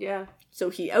him. Yeah. So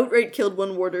he outright killed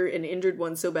 1 warder and injured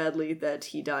 1 so badly that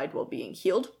he died while being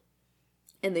healed.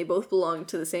 And they both belonged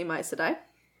to the same Aes Sedai.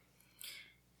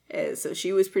 So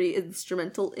she was pretty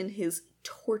instrumental in his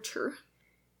torture.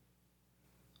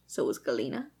 So was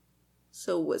Galena.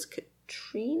 So was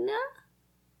Katrina?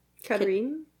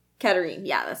 Katarine? Katarine,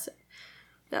 yeah, that's it.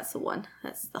 That's the one.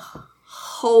 That's the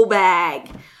whole bag.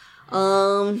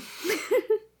 Oh,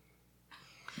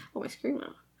 my screen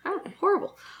went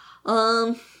horrible.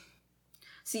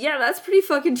 So yeah, that's pretty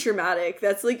fucking traumatic.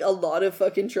 That's like a lot of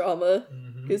fucking trauma.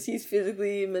 Because he's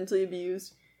physically and mentally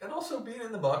abused. And also, being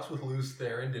in the box with Lews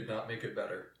Therin did not make it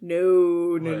better.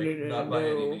 No. Not by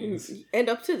any means. And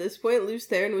up to this point, Lews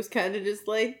Therin was kind of just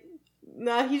like,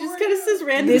 nah, he just kind of says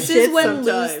random This shit is when sometimes.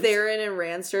 Lews Therin and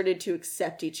Rand started to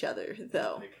accept each other,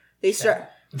 though. Like, They start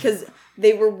because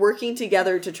they were working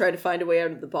together to try to find a way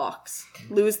out of the box.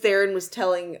 Lews Therin was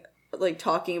talking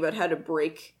about how to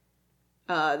break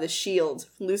the shield.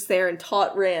 Lews Therin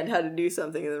taught Rand how to do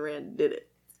something, and then Rand did it.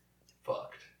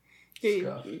 Fucked.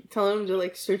 Telling him to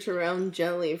like search around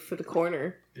gently for the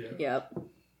corner. Yeah.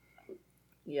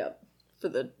 Yep. For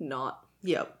the knot.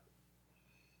 Yep.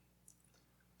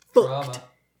 Drama.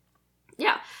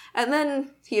 Yeah. And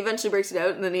then he eventually breaks it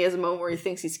out, and then he has a moment where he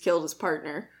thinks he's killed his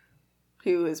partner,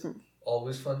 who is...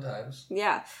 Always fun times.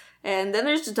 Yeah. And then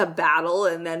there's just a battle,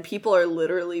 and then people are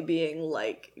literally being,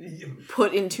 like,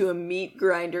 put into a meat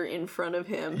grinder in front of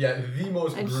him. Yeah, the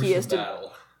most And gruesome he has to-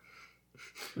 battle.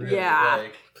 Really, Yeah.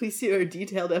 like, Please see our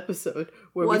detailed episode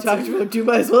where Once- we talked about Do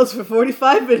Might As Wells for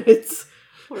 45 minutes.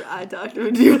 Where I talked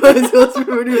about you guys else for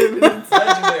 45 minutes.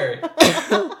 legendary.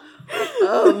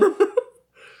 Um,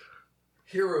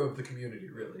 Hero of the community,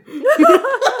 really.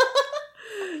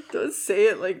 don't say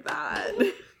it like that.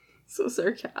 So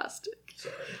sarcastic.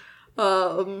 Sorry.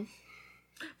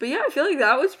 But yeah, I feel like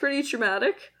that was pretty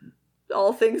traumatic.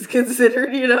 All things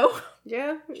considered, you know?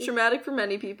 Yeah. Traumatic for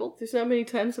many people. There's not many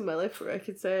times in my life where I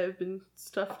could say I've been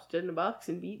stuffed in a box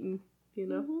and beaten, you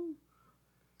know?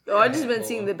 Oh, I just been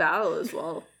seeing the battle as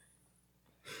well.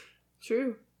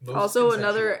 True. Most Also,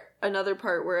 consensual. another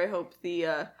part where I hope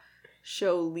the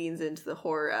show leans into the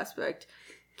horror aspect.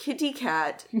 Kitty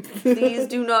Cat, please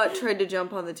do not try to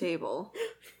jump on the table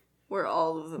where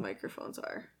all of the microphones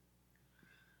are.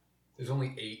 There's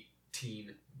only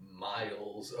 18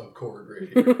 miles of cord right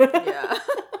here. Yeah.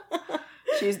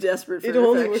 She's desperate for It'll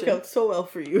only work affection. out so well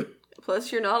for you.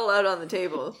 Plus, you're not allowed on the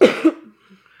table.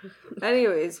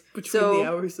 Anyways, Between the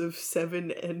hours of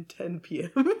 7 and 10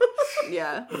 p.m.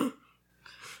 yeah.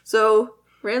 So,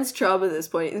 Rand's job at this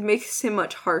point, it makes him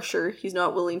much harsher. He's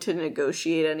not willing to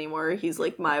negotiate anymore. He's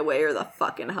like, my way or the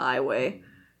fucking highway.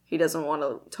 He doesn't want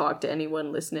to talk to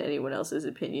anyone, listen to anyone else's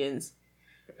opinions.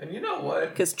 And you know what?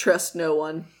 Because trust no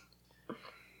one.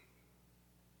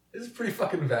 This is pretty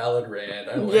fucking valid, Rand.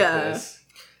 I like Yeah. this.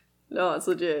 No, it's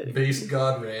legit. Base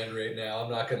God Rand right now,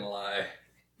 I'm not gonna lie.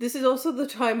 This is also the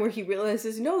time where he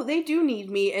realizes, no, they do need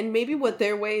me, and maybe what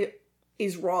their way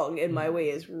is wrong and my way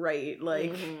is right.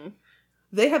 Like,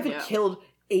 they haven't killed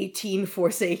 18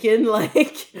 Forsaken,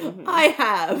 like, I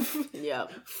have. Yeah.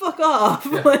 Fuck off.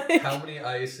 Yeah, Like, how many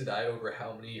Aes Sedai over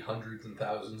how many hundreds and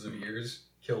thousands of years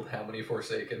killed how many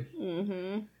Forsaken?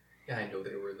 Mm-hmm. Yeah, I know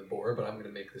they were in the Boar, but I'm gonna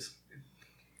make this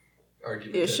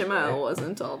argument. Ishmael anyway.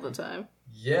 wasn't all the time.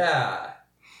 Yeah,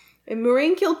 and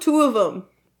Moraine killed 2 of them.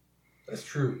 that's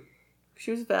true.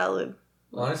 She was valid.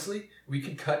 Honestly, we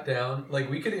could cut down, like,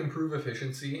 we could improve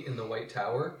efficiency in the White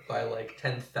Tower by, like,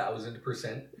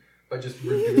 10,000% by just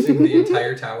reducing the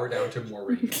entire tower down to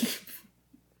Moraine.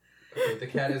 Okay, the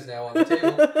cat is now on the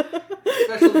table.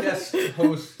 Special guest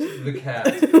host, the cat.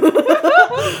 Here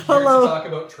Hello. to talk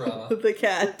about trauma. The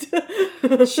cat.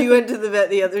 She went to the vet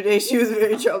the other day. She was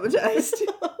very traumatized.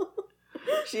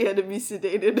 She had to be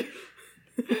sedated.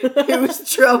 It was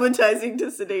traumatizing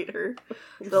to sedate her.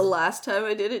 The last time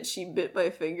I did it, she bit my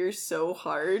finger so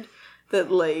hard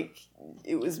that, like,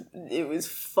 it was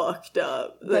fucked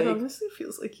up. That Like, honestly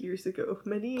feels like years ago.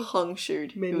 Many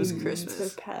punctured. It was moons Christmas.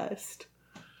 have passed.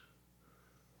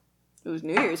 It was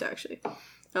New Year's, actually.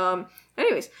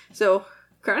 Anyways, so,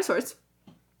 Crown of Swords.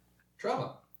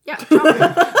 Trauma. Yeah,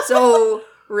 trauma. So,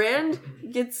 Rand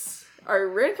kind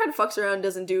of fucks around,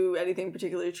 doesn't do anything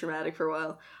particularly traumatic for a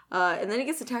while. And then he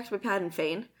gets attacked by Padden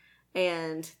Fane.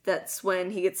 And that's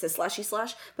when he gets his slashy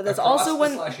slash. But that's Across also the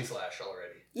when... slashy slash already.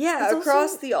 Yeah, It's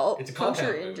across also- the all It's a puncture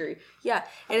compound move. injury. Yeah,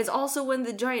 and it's also when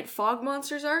the giant fog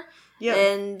monsters are. Yeah.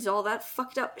 And all that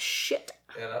fucked up shit.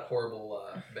 Yeah, that horrible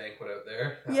banquet out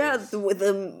there. With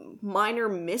the minor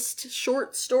Mist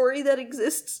short story that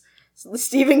exists. So the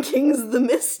Stephen King's The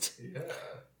Mist. Yeah.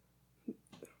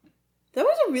 That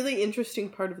was a really interesting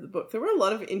part of the book. There were a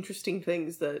lot of interesting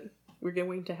things that were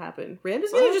going to happen. Rand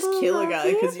was going to just kill a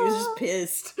guy because he was just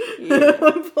pissed Yeah. at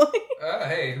one point.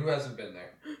 Hey, who hasn't been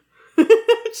there?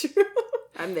 True.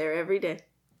 I'm there every day.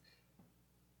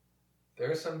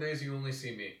 There are some days you only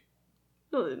see me.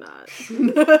 No, they're not.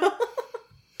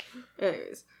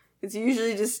 Anyways, it's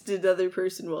usually just another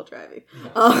person while driving.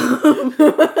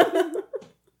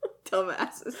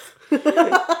 Dumbasses.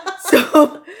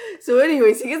 So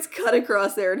anyways, he gets cut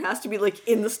across there and has to be, like,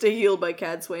 insta-healed by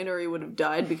Cadsuane or he would have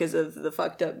died because of the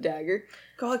fucked up dagger.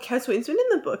 God, Cadsuane's been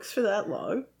in the books for that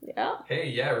long. Yeah. Hey,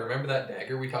 yeah, remember that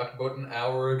dagger we talked about an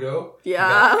hour ago?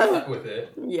 Yeah. You got cut with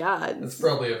it. Yeah. That's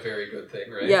probably a very good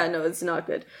thing, right? Yeah, no, it's not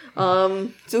good.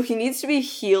 So he needs to be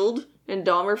healed, and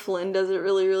Dahmer Flynn does it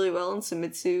really, really well, and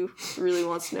Sumitsu really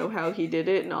wants to know how he did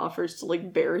it and offers to,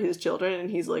 like, bear his children,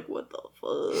 and he's like, what the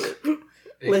fuck?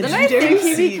 But then I Legendary think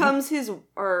he scene. becomes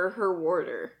her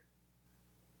warder.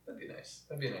 That'd be nice.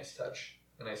 That'd be a nice touch.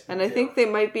 A nice And I detail. think they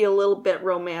might be a little bit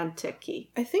romantic-y.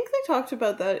 I think they talked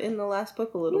about that in the last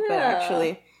book a little bit, Yeah.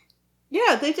 actually.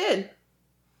 Yeah, they did.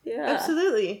 Yeah.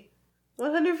 Absolutely. 100%.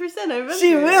 I remember.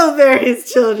 She it. will bear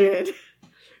his children.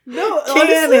 No, Canon.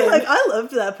 honestly, like, I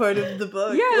loved that part of the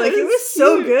book. Yeah, like, it it was was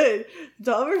so cute. good.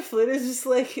 Dahmer Flynn is just,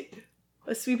 like,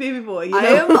 a sweet baby boy, you know? I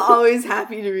am always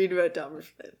happy to read about Dahmer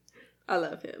Flynn. I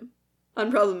love him.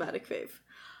 Unproblematic fave.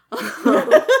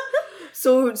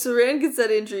 So Rand gets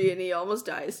that injury and he almost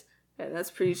dies. And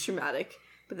that's pretty traumatic.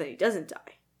 But then he doesn't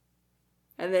die.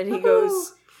 And then he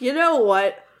goes, you know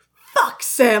what? Fuck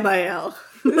Samael.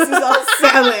 This is all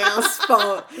Samael's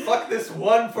fault. Fuck this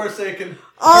one Forsaken.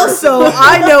 Also,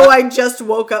 I know I just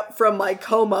woke up from my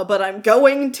coma, but I'm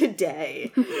going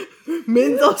today.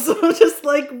 Min's also just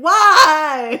like,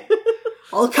 why?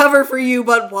 I'll cover for you,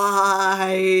 but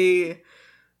why?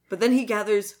 But then he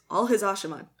gathers all his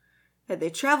Ashaman, and they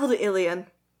travel to Ilion,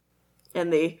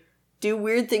 and they do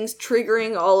weird things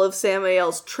triggering all of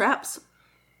Samael's traps.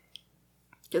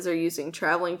 Because they're using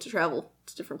traveling to travel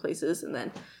to different places, and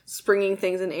then springing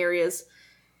things in areas.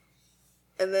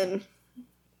 And then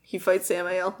he fights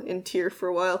Samael in Tyr for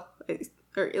a while,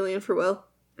 or Ilion for a while,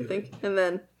 I think. And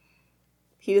then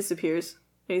he disappears,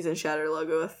 and he's in Shatter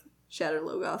Logoth,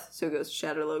 so he goes to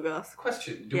Shatter Logoth.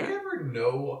 Question: do Yeah. we ever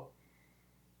know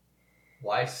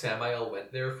why Samael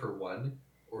went there, for one,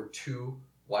 or two,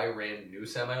 why Rand knew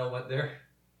Samael went there?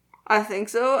 I think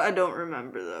so. I don't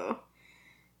remember, though.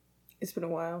 It's been a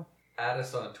while. Add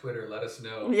us on Twitter. Let us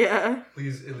know. Yeah.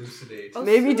 Please elucidate. Oh,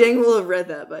 Maybe Ding will have read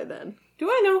that by then. Do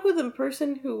I know who the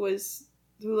person who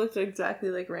looked exactly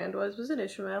like Rand was? Was it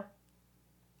Ishmael?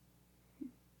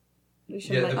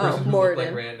 Yeah, the Oh, person who looked like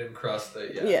Morden. Rand and crossed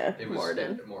the... Yeah, it was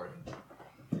Morden. Morden.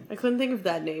 I couldn't think of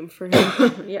that name for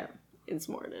him. Yeah, it's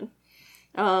Morden.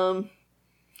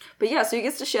 But yeah, so he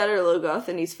gets to Shatter Logoth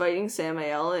and he's fighting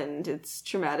Samael, and it's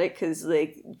traumatic because,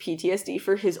 like, PTSD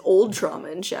for his old trauma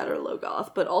in Shatter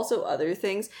Logoth, but also other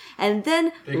things. And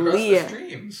then They crossed Leah. the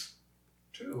streams,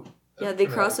 too. Yeah, That's they a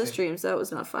crossed the traumatic thing. streams. That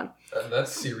was not fun.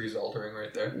 That's series altering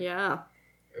right there. Yeah.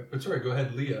 But sorry, go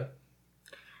ahead, Leah.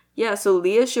 Yeah, so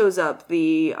Leah shows up,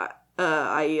 the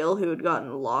Aiel who had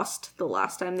gotten lost the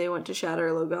last time they went to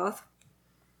Shatter Logoth.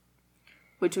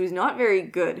 Which was not very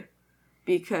good,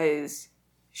 because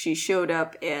she showed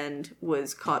up and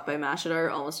was caught by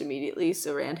Mashadar almost immediately,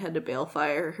 so Rand had to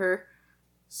balefire her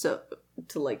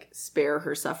to, like, spare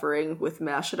her suffering with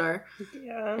Mashadar.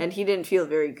 Yeah. And he didn't feel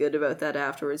very good about that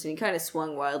afterwards, and he kind of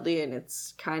swung wildly, and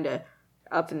it's kind of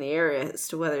up in the air as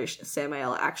to whether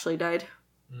Samael actually died.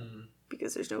 Mm.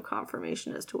 Because there's no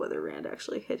confirmation as to whether Rand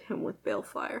actually hit him with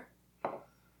balefire.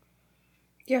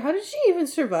 Yeah, how did she even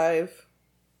survive?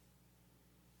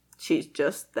 She's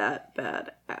just that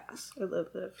badass. I love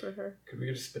that for her. Could we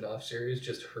get a spin-off series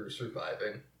just her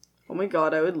surviving? Oh my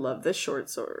god, I would love this short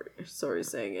story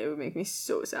thing. It would make me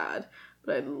so sad,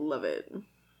 but I'd love it.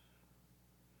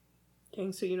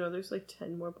 Dang, so there's like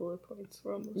 10 more bullet points.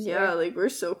 We're almost Yeah, there. like, we're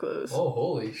so close. Oh,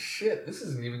 holy shit. This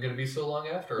isn't even going to be so long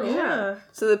after all. Yeah.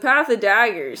 So the Path of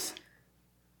Daggers.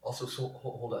 Also,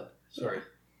 hold on. Sorry.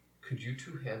 Could you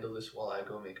two handle this while I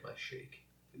go make my shake?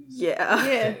 Yeah.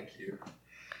 Yeah. Thank you.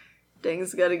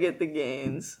 Dang's gotta get the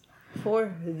gains.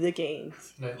 For the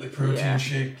gains. Nightly protein Yeah.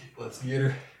 shake. Let's get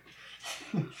her.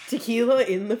 Tequila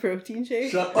in the protein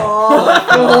shake? Shut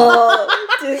Oh,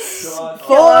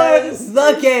 For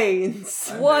the gains.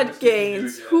 I'm what never speaking to you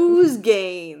gains? again. Whose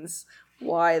gains?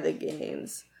 Why the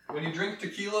gains? When you drink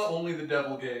tequila, only the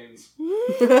devil gains.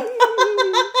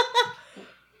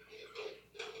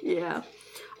 Yeah.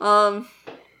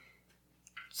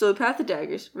 So the Path of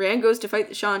Daggers. Rand goes to fight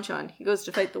the Shan. He goes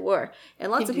to fight the war.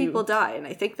 And lots of people die, and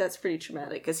I think that's pretty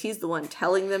traumatic, because he's the one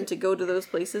telling them to go to those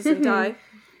places and die.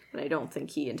 And I don't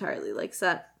think he entirely likes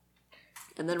that.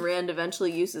 And then Rand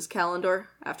eventually uses Kalendor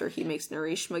after he makes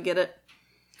Narishma get it.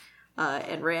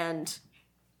 And Rand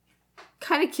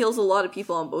kind of kills a lot of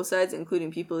people on both sides,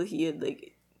 including people he had,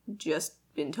 like, just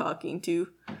been talking to.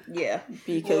 Yeah.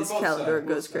 Because Well, both Kalendor sides,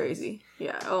 goes both crazy.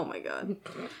 Yeah, oh my god.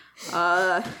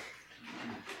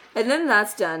 And then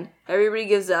that's done. Everybody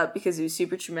gives up because it was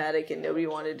super traumatic and nobody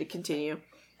wanted to continue.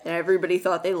 And everybody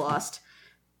thought they lost.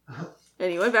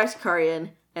 And he went back to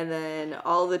Karyan, and then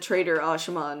all the traitor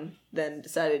Ashaman then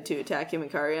decided to attack him in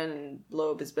Karyan and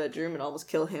blow up his bedroom and almost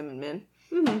kill him and Min.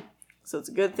 Mm-hmm. So it's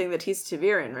a good thing that he's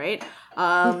Taviran, right?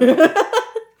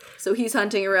 So he's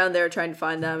hunting around there trying to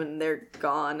find them, and they're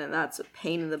gone, and that's a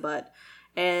pain in the butt.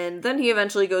 And then he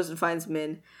eventually goes and finds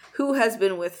Min, who has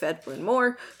been with Fedwin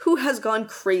more, who has gone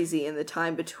crazy in the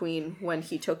time between when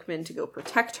he took Min to go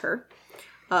protect her.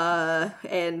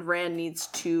 And Rand needs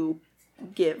to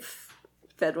give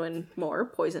Fedwin more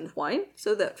poisoned wine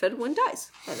so that Fedwin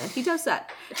dies. And then he does that.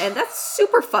 And that's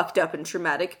super fucked up and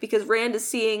traumatic because Rand is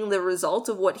seeing the result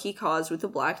of what he caused with the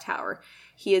Black Tower.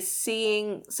 He is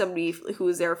seeing somebody who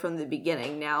was there from the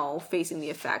beginning now facing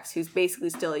the effects, who's basically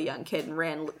still a young kid, and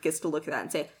Rand gets to look at that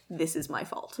and say, this is my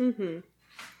fault. Mm-hmm.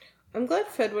 I'm glad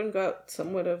Fedwin got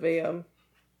somewhat of a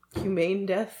humane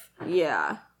death.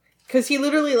 Yeah. Because he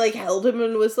literally, like, held him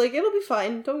and was like, it'll be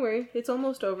fine, don't worry, it's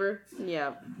almost over.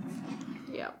 Yeah.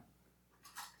 Yeah.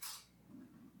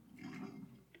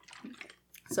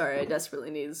 Sorry, I desperately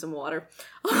needed some water.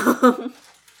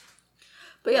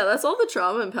 But yeah, that's all the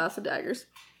trauma in Path of Daggers.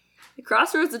 The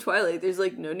Crossroads of Twilight, there's,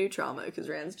 like, no new trauma, because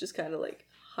Rand's just kind of, like,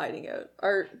 hiding out.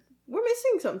 We're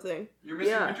missing something. You're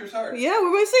missing Yeah. Winter's Heart. Yeah,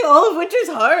 we're missing all of Winter's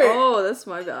Heart. Oh, that's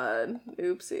my bad.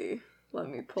 Oopsie. Let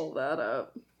me pull that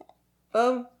up.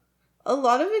 A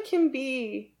lot of it can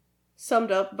be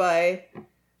summed up by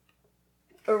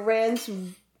Rand's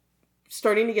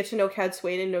starting to get to know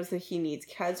Cadsuane and knows that he needs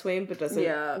Cadsuane, but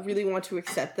doesn't really want to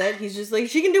accept that. He's just like,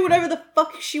 she can do whatever the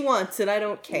fuck she wants, and I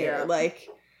don't care. Yeah. Like,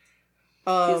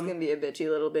 He's gonna be a bitchy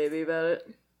little baby about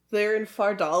it. they're in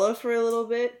Fardala for a little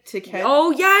bit to catch.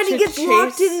 Oh, yeah, and he to gets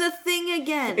locked chase- in the thing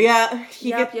again. Yeah,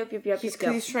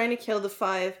 he's trying to kill the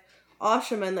 5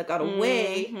 Ashamen that got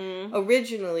away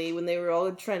originally when they were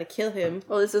all trying to kill him.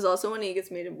 Well, this is also when he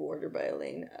gets made a warder by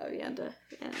Elaine, Avienda,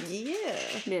 and Yeah.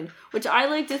 Min, which I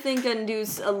like to think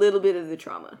undoes a little bit of the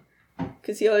trauma.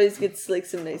 Because he always gets, like,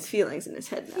 some nice feelings in his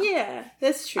head now. Yeah,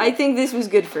 that's true. I think this was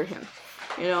good for him,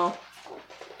 you know?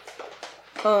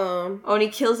 Oh, and he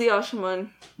kills the Ashaman,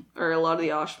 or a lot of the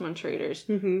Ashaman traders.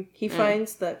 He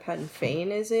finds that Patton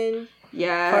Fane is in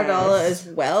Yeah. Fardala as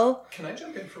well. Can I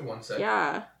jump in for 1 second?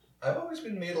 Yeah. I've always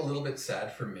been made a little bit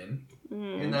sad for Min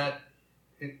in that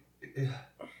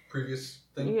previous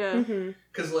thing. Yeah.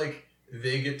 Because, like,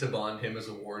 they get to bond him as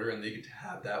a warder and they get to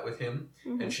have that with him,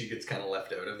 and she gets kind of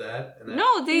left out of that. And that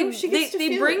No, they No, she gets to they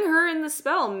feel bring it. her in the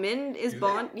spell. Min is Do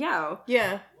bond. Yeah.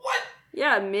 Yeah. What?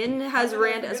 Yeah, Min has How did I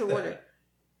Rand as a forget warder. that?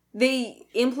 They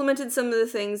implemented some of the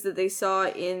things that they saw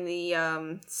in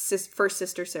the first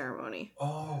sister ceremony.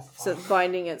 Oh, fuck. So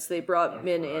binding it, so they brought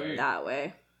Min in right. that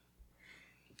way.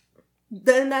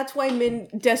 Then that's why Min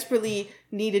desperately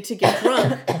needed to get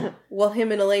drunk while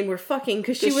him and Elaine were fucking,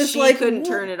 because she was like... couldn't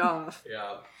turn it off.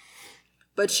 Yeah.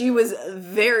 But she was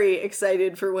very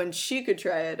excited for when she could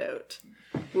try it out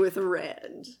with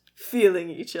Rand, feeling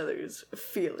each other's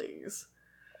feelings.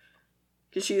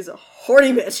 Because she's a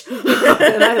horny bitch,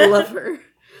 and I love her.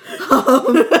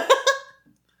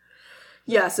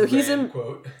 Yeah, so he's Rand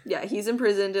quote. he's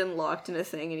imprisoned and locked in a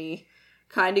thing, and he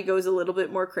kind of goes a little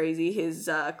bit more crazy. His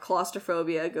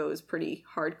claustrophobia goes pretty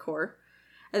hardcore.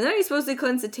 And then he's supposed to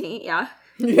cleanse the taint, yeah.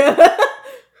 Yeah.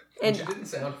 And Which didn't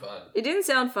sound fun. it didn't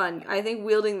sound fun. I think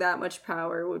wielding that much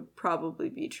power would probably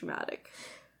be traumatic.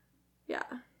 Yeah.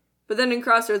 But then in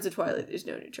Crossroads of Twilight, there's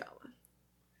no new trauma.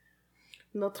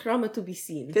 No trauma to be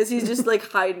seen. Because he's just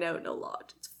like hiding out in a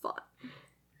lodge. It's fun.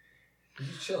 He's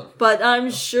just chilling. But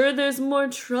I'm sure there's more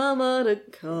trauma to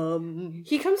come.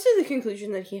 He comes to the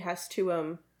conclusion that he has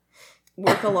to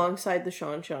work alongside the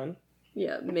Shan.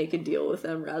 Yeah, make a deal with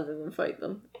them rather than fight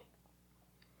them.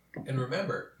 And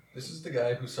remember, this is the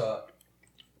guy who saw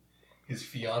his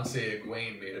fiancée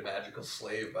Egwene made a magical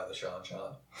slave by the Shan.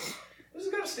 This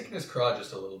is gonna stick in his craw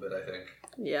just a little bit, I think.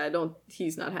 Yeah,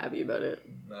 he's not happy about it.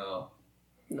 No.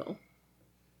 No.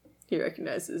 He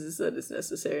recognizes that it's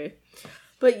necessary.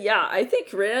 But yeah, I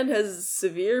think Rand has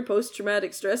severe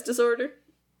post-traumatic stress disorder.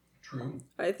 True.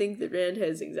 I think that Rand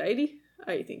has anxiety.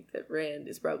 I think that Rand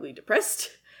is probably depressed.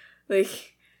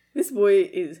 Like, this boy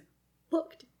is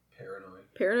fucked.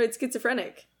 Paranoid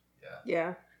schizophrenic.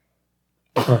 Yeah.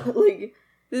 Like,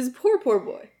 this poor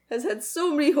boy has had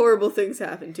so many horrible things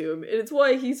happen to him, and it's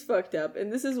why he's fucked up,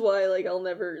 and this is why, like, I'll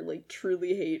never, like,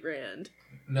 truly hate Rand.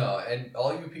 No, and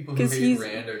all you people who hate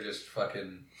Rand are just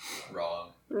fucking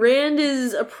wrong. Rand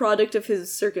is a product of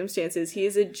his circumstances. He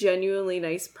is a genuinely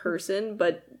nice person,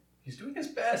 but he's doing his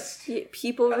best.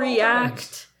 People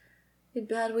react in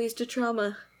bad ways to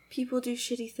trauma. People do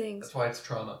shitty things. That's why it's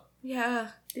trauma. Yeah.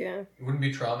 Yeah. It wouldn't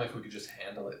be trauma if we could just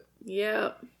handle it.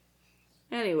 Yeah.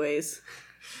 Anyways.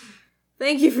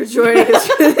 Thank you for joining us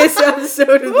for this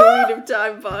episode of the Weed of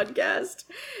Time podcast.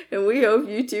 And we hope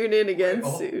you tune in again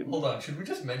soon. Hold on. Should we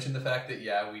just mention the fact that,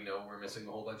 yeah, we know we're missing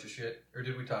a whole bunch of shit? Or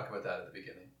did we talk about that at the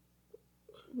beginning?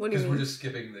 What do you mean? Because we're just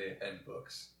skipping the end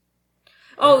books.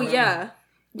 Oh, yeah.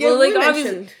 Yeah, well, like, like,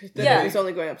 obviously, yeah. it's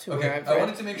only going up to where I've read. I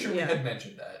wanted to make sure we had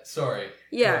mentioned that. Sorry.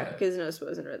 Yeah, because Nospo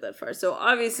hasn't read that far. So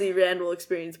obviously Rand will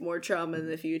experience more trauma in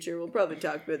the future. We'll probably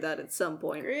talk about that at some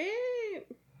point. Great.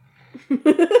 Love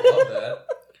that.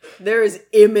 There is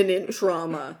imminent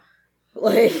trauma.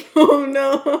 Like, oh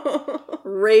no.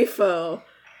 Rafo.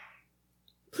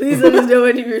 Please let us know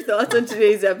any of your thoughts on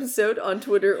today's episode on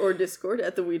Twitter or Discord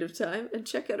at The Weed of Time, and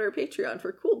check out our Patreon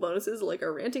for cool bonuses like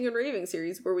our Ranting and Raving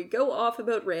series where we go off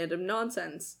about random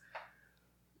nonsense.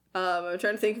 I'm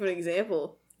trying to think of an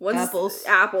example. Apples.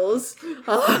 I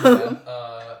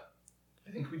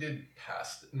think we did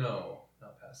pasta. No,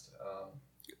 not pasta.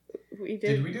 We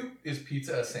did. Did we do Is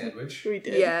Pizza a Sandwich? We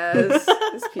did. Yes.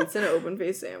 Is pizza an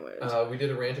open-faced sandwich? We did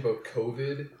a rant about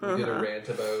COVID. We did a rant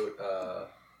about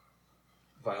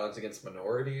violence against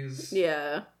minorities.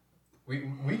 Yeah. We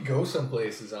go some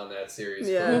places on that series.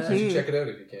 Yeah. So you should check it out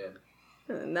if you can.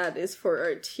 And that is for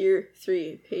our Tier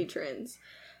 3 patrons.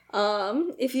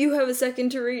 If you have a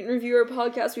second to rate and review our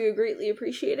podcast, we would greatly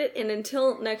appreciate it. And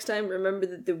until next time, remember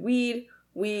that the weed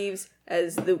weaves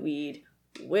as the weed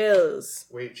wills.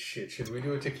 Wait, shit. Should we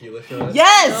do a tequila shot?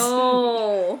 Yes!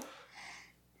 No!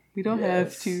 We don't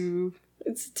have to.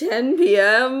 It's 10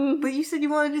 p.m. But you said you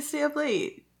wanted to stay up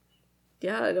late.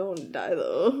 Yeah, I don't want to die,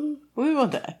 though. We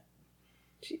won't die.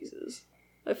 Jesus.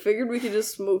 I figured we could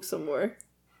just smoke somewhere.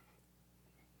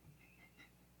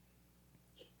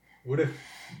 What if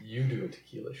you do a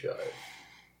tequila shot?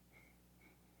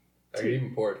 I could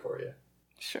even pour it for you.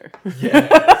 Sure.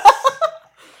 Yes!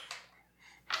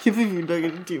 Can't believe you're not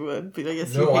going to do one, but I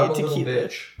guess No, you I'm hate a little tequila.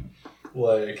 bitch.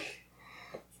 Like,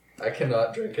 I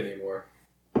cannot drink anymore.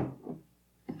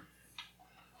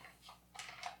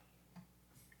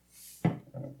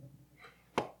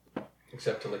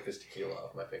 Except to lick this tequila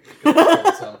off my fingers. 'Cause I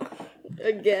spilled some.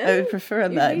 Again? I would prefer You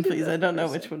that, hated please. that I don't know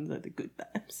person. which ones are the good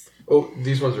times. Oh,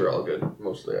 these ones are all good.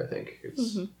 Mostly, I think.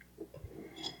 It's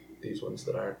these ones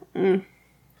that aren't. Mm.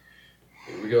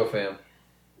 Here we go, fam.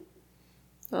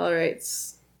 Alright.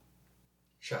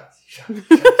 Shots. I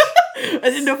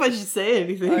didn't know if I should say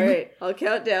anything. Alright, I'll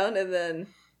count down and then...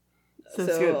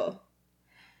 Sounds good.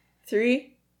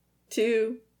 3,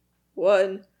 2,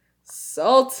 1.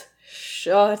 Salt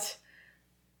shot.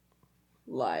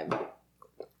 Lime.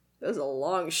 That was a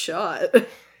long shot.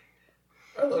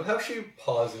 I love how she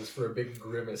pauses for a big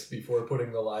grimace before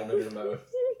putting the lime in her mouth.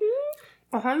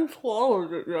 I hadn't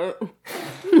swallowed it yet.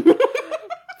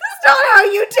 That's not how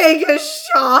you take a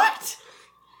shot!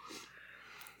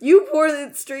 You pour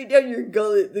it straight down your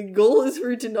gullet. The goal is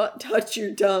for it to not touch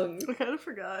your tongue. I kind of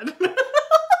forgot.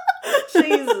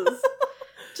 Jesus.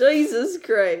 Jesus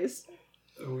Christ.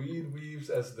 The weed weaves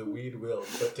as the weed wills,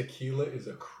 but tequila is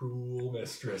a cruel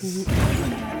mistress.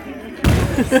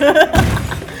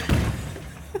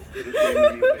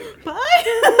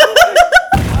 Bye!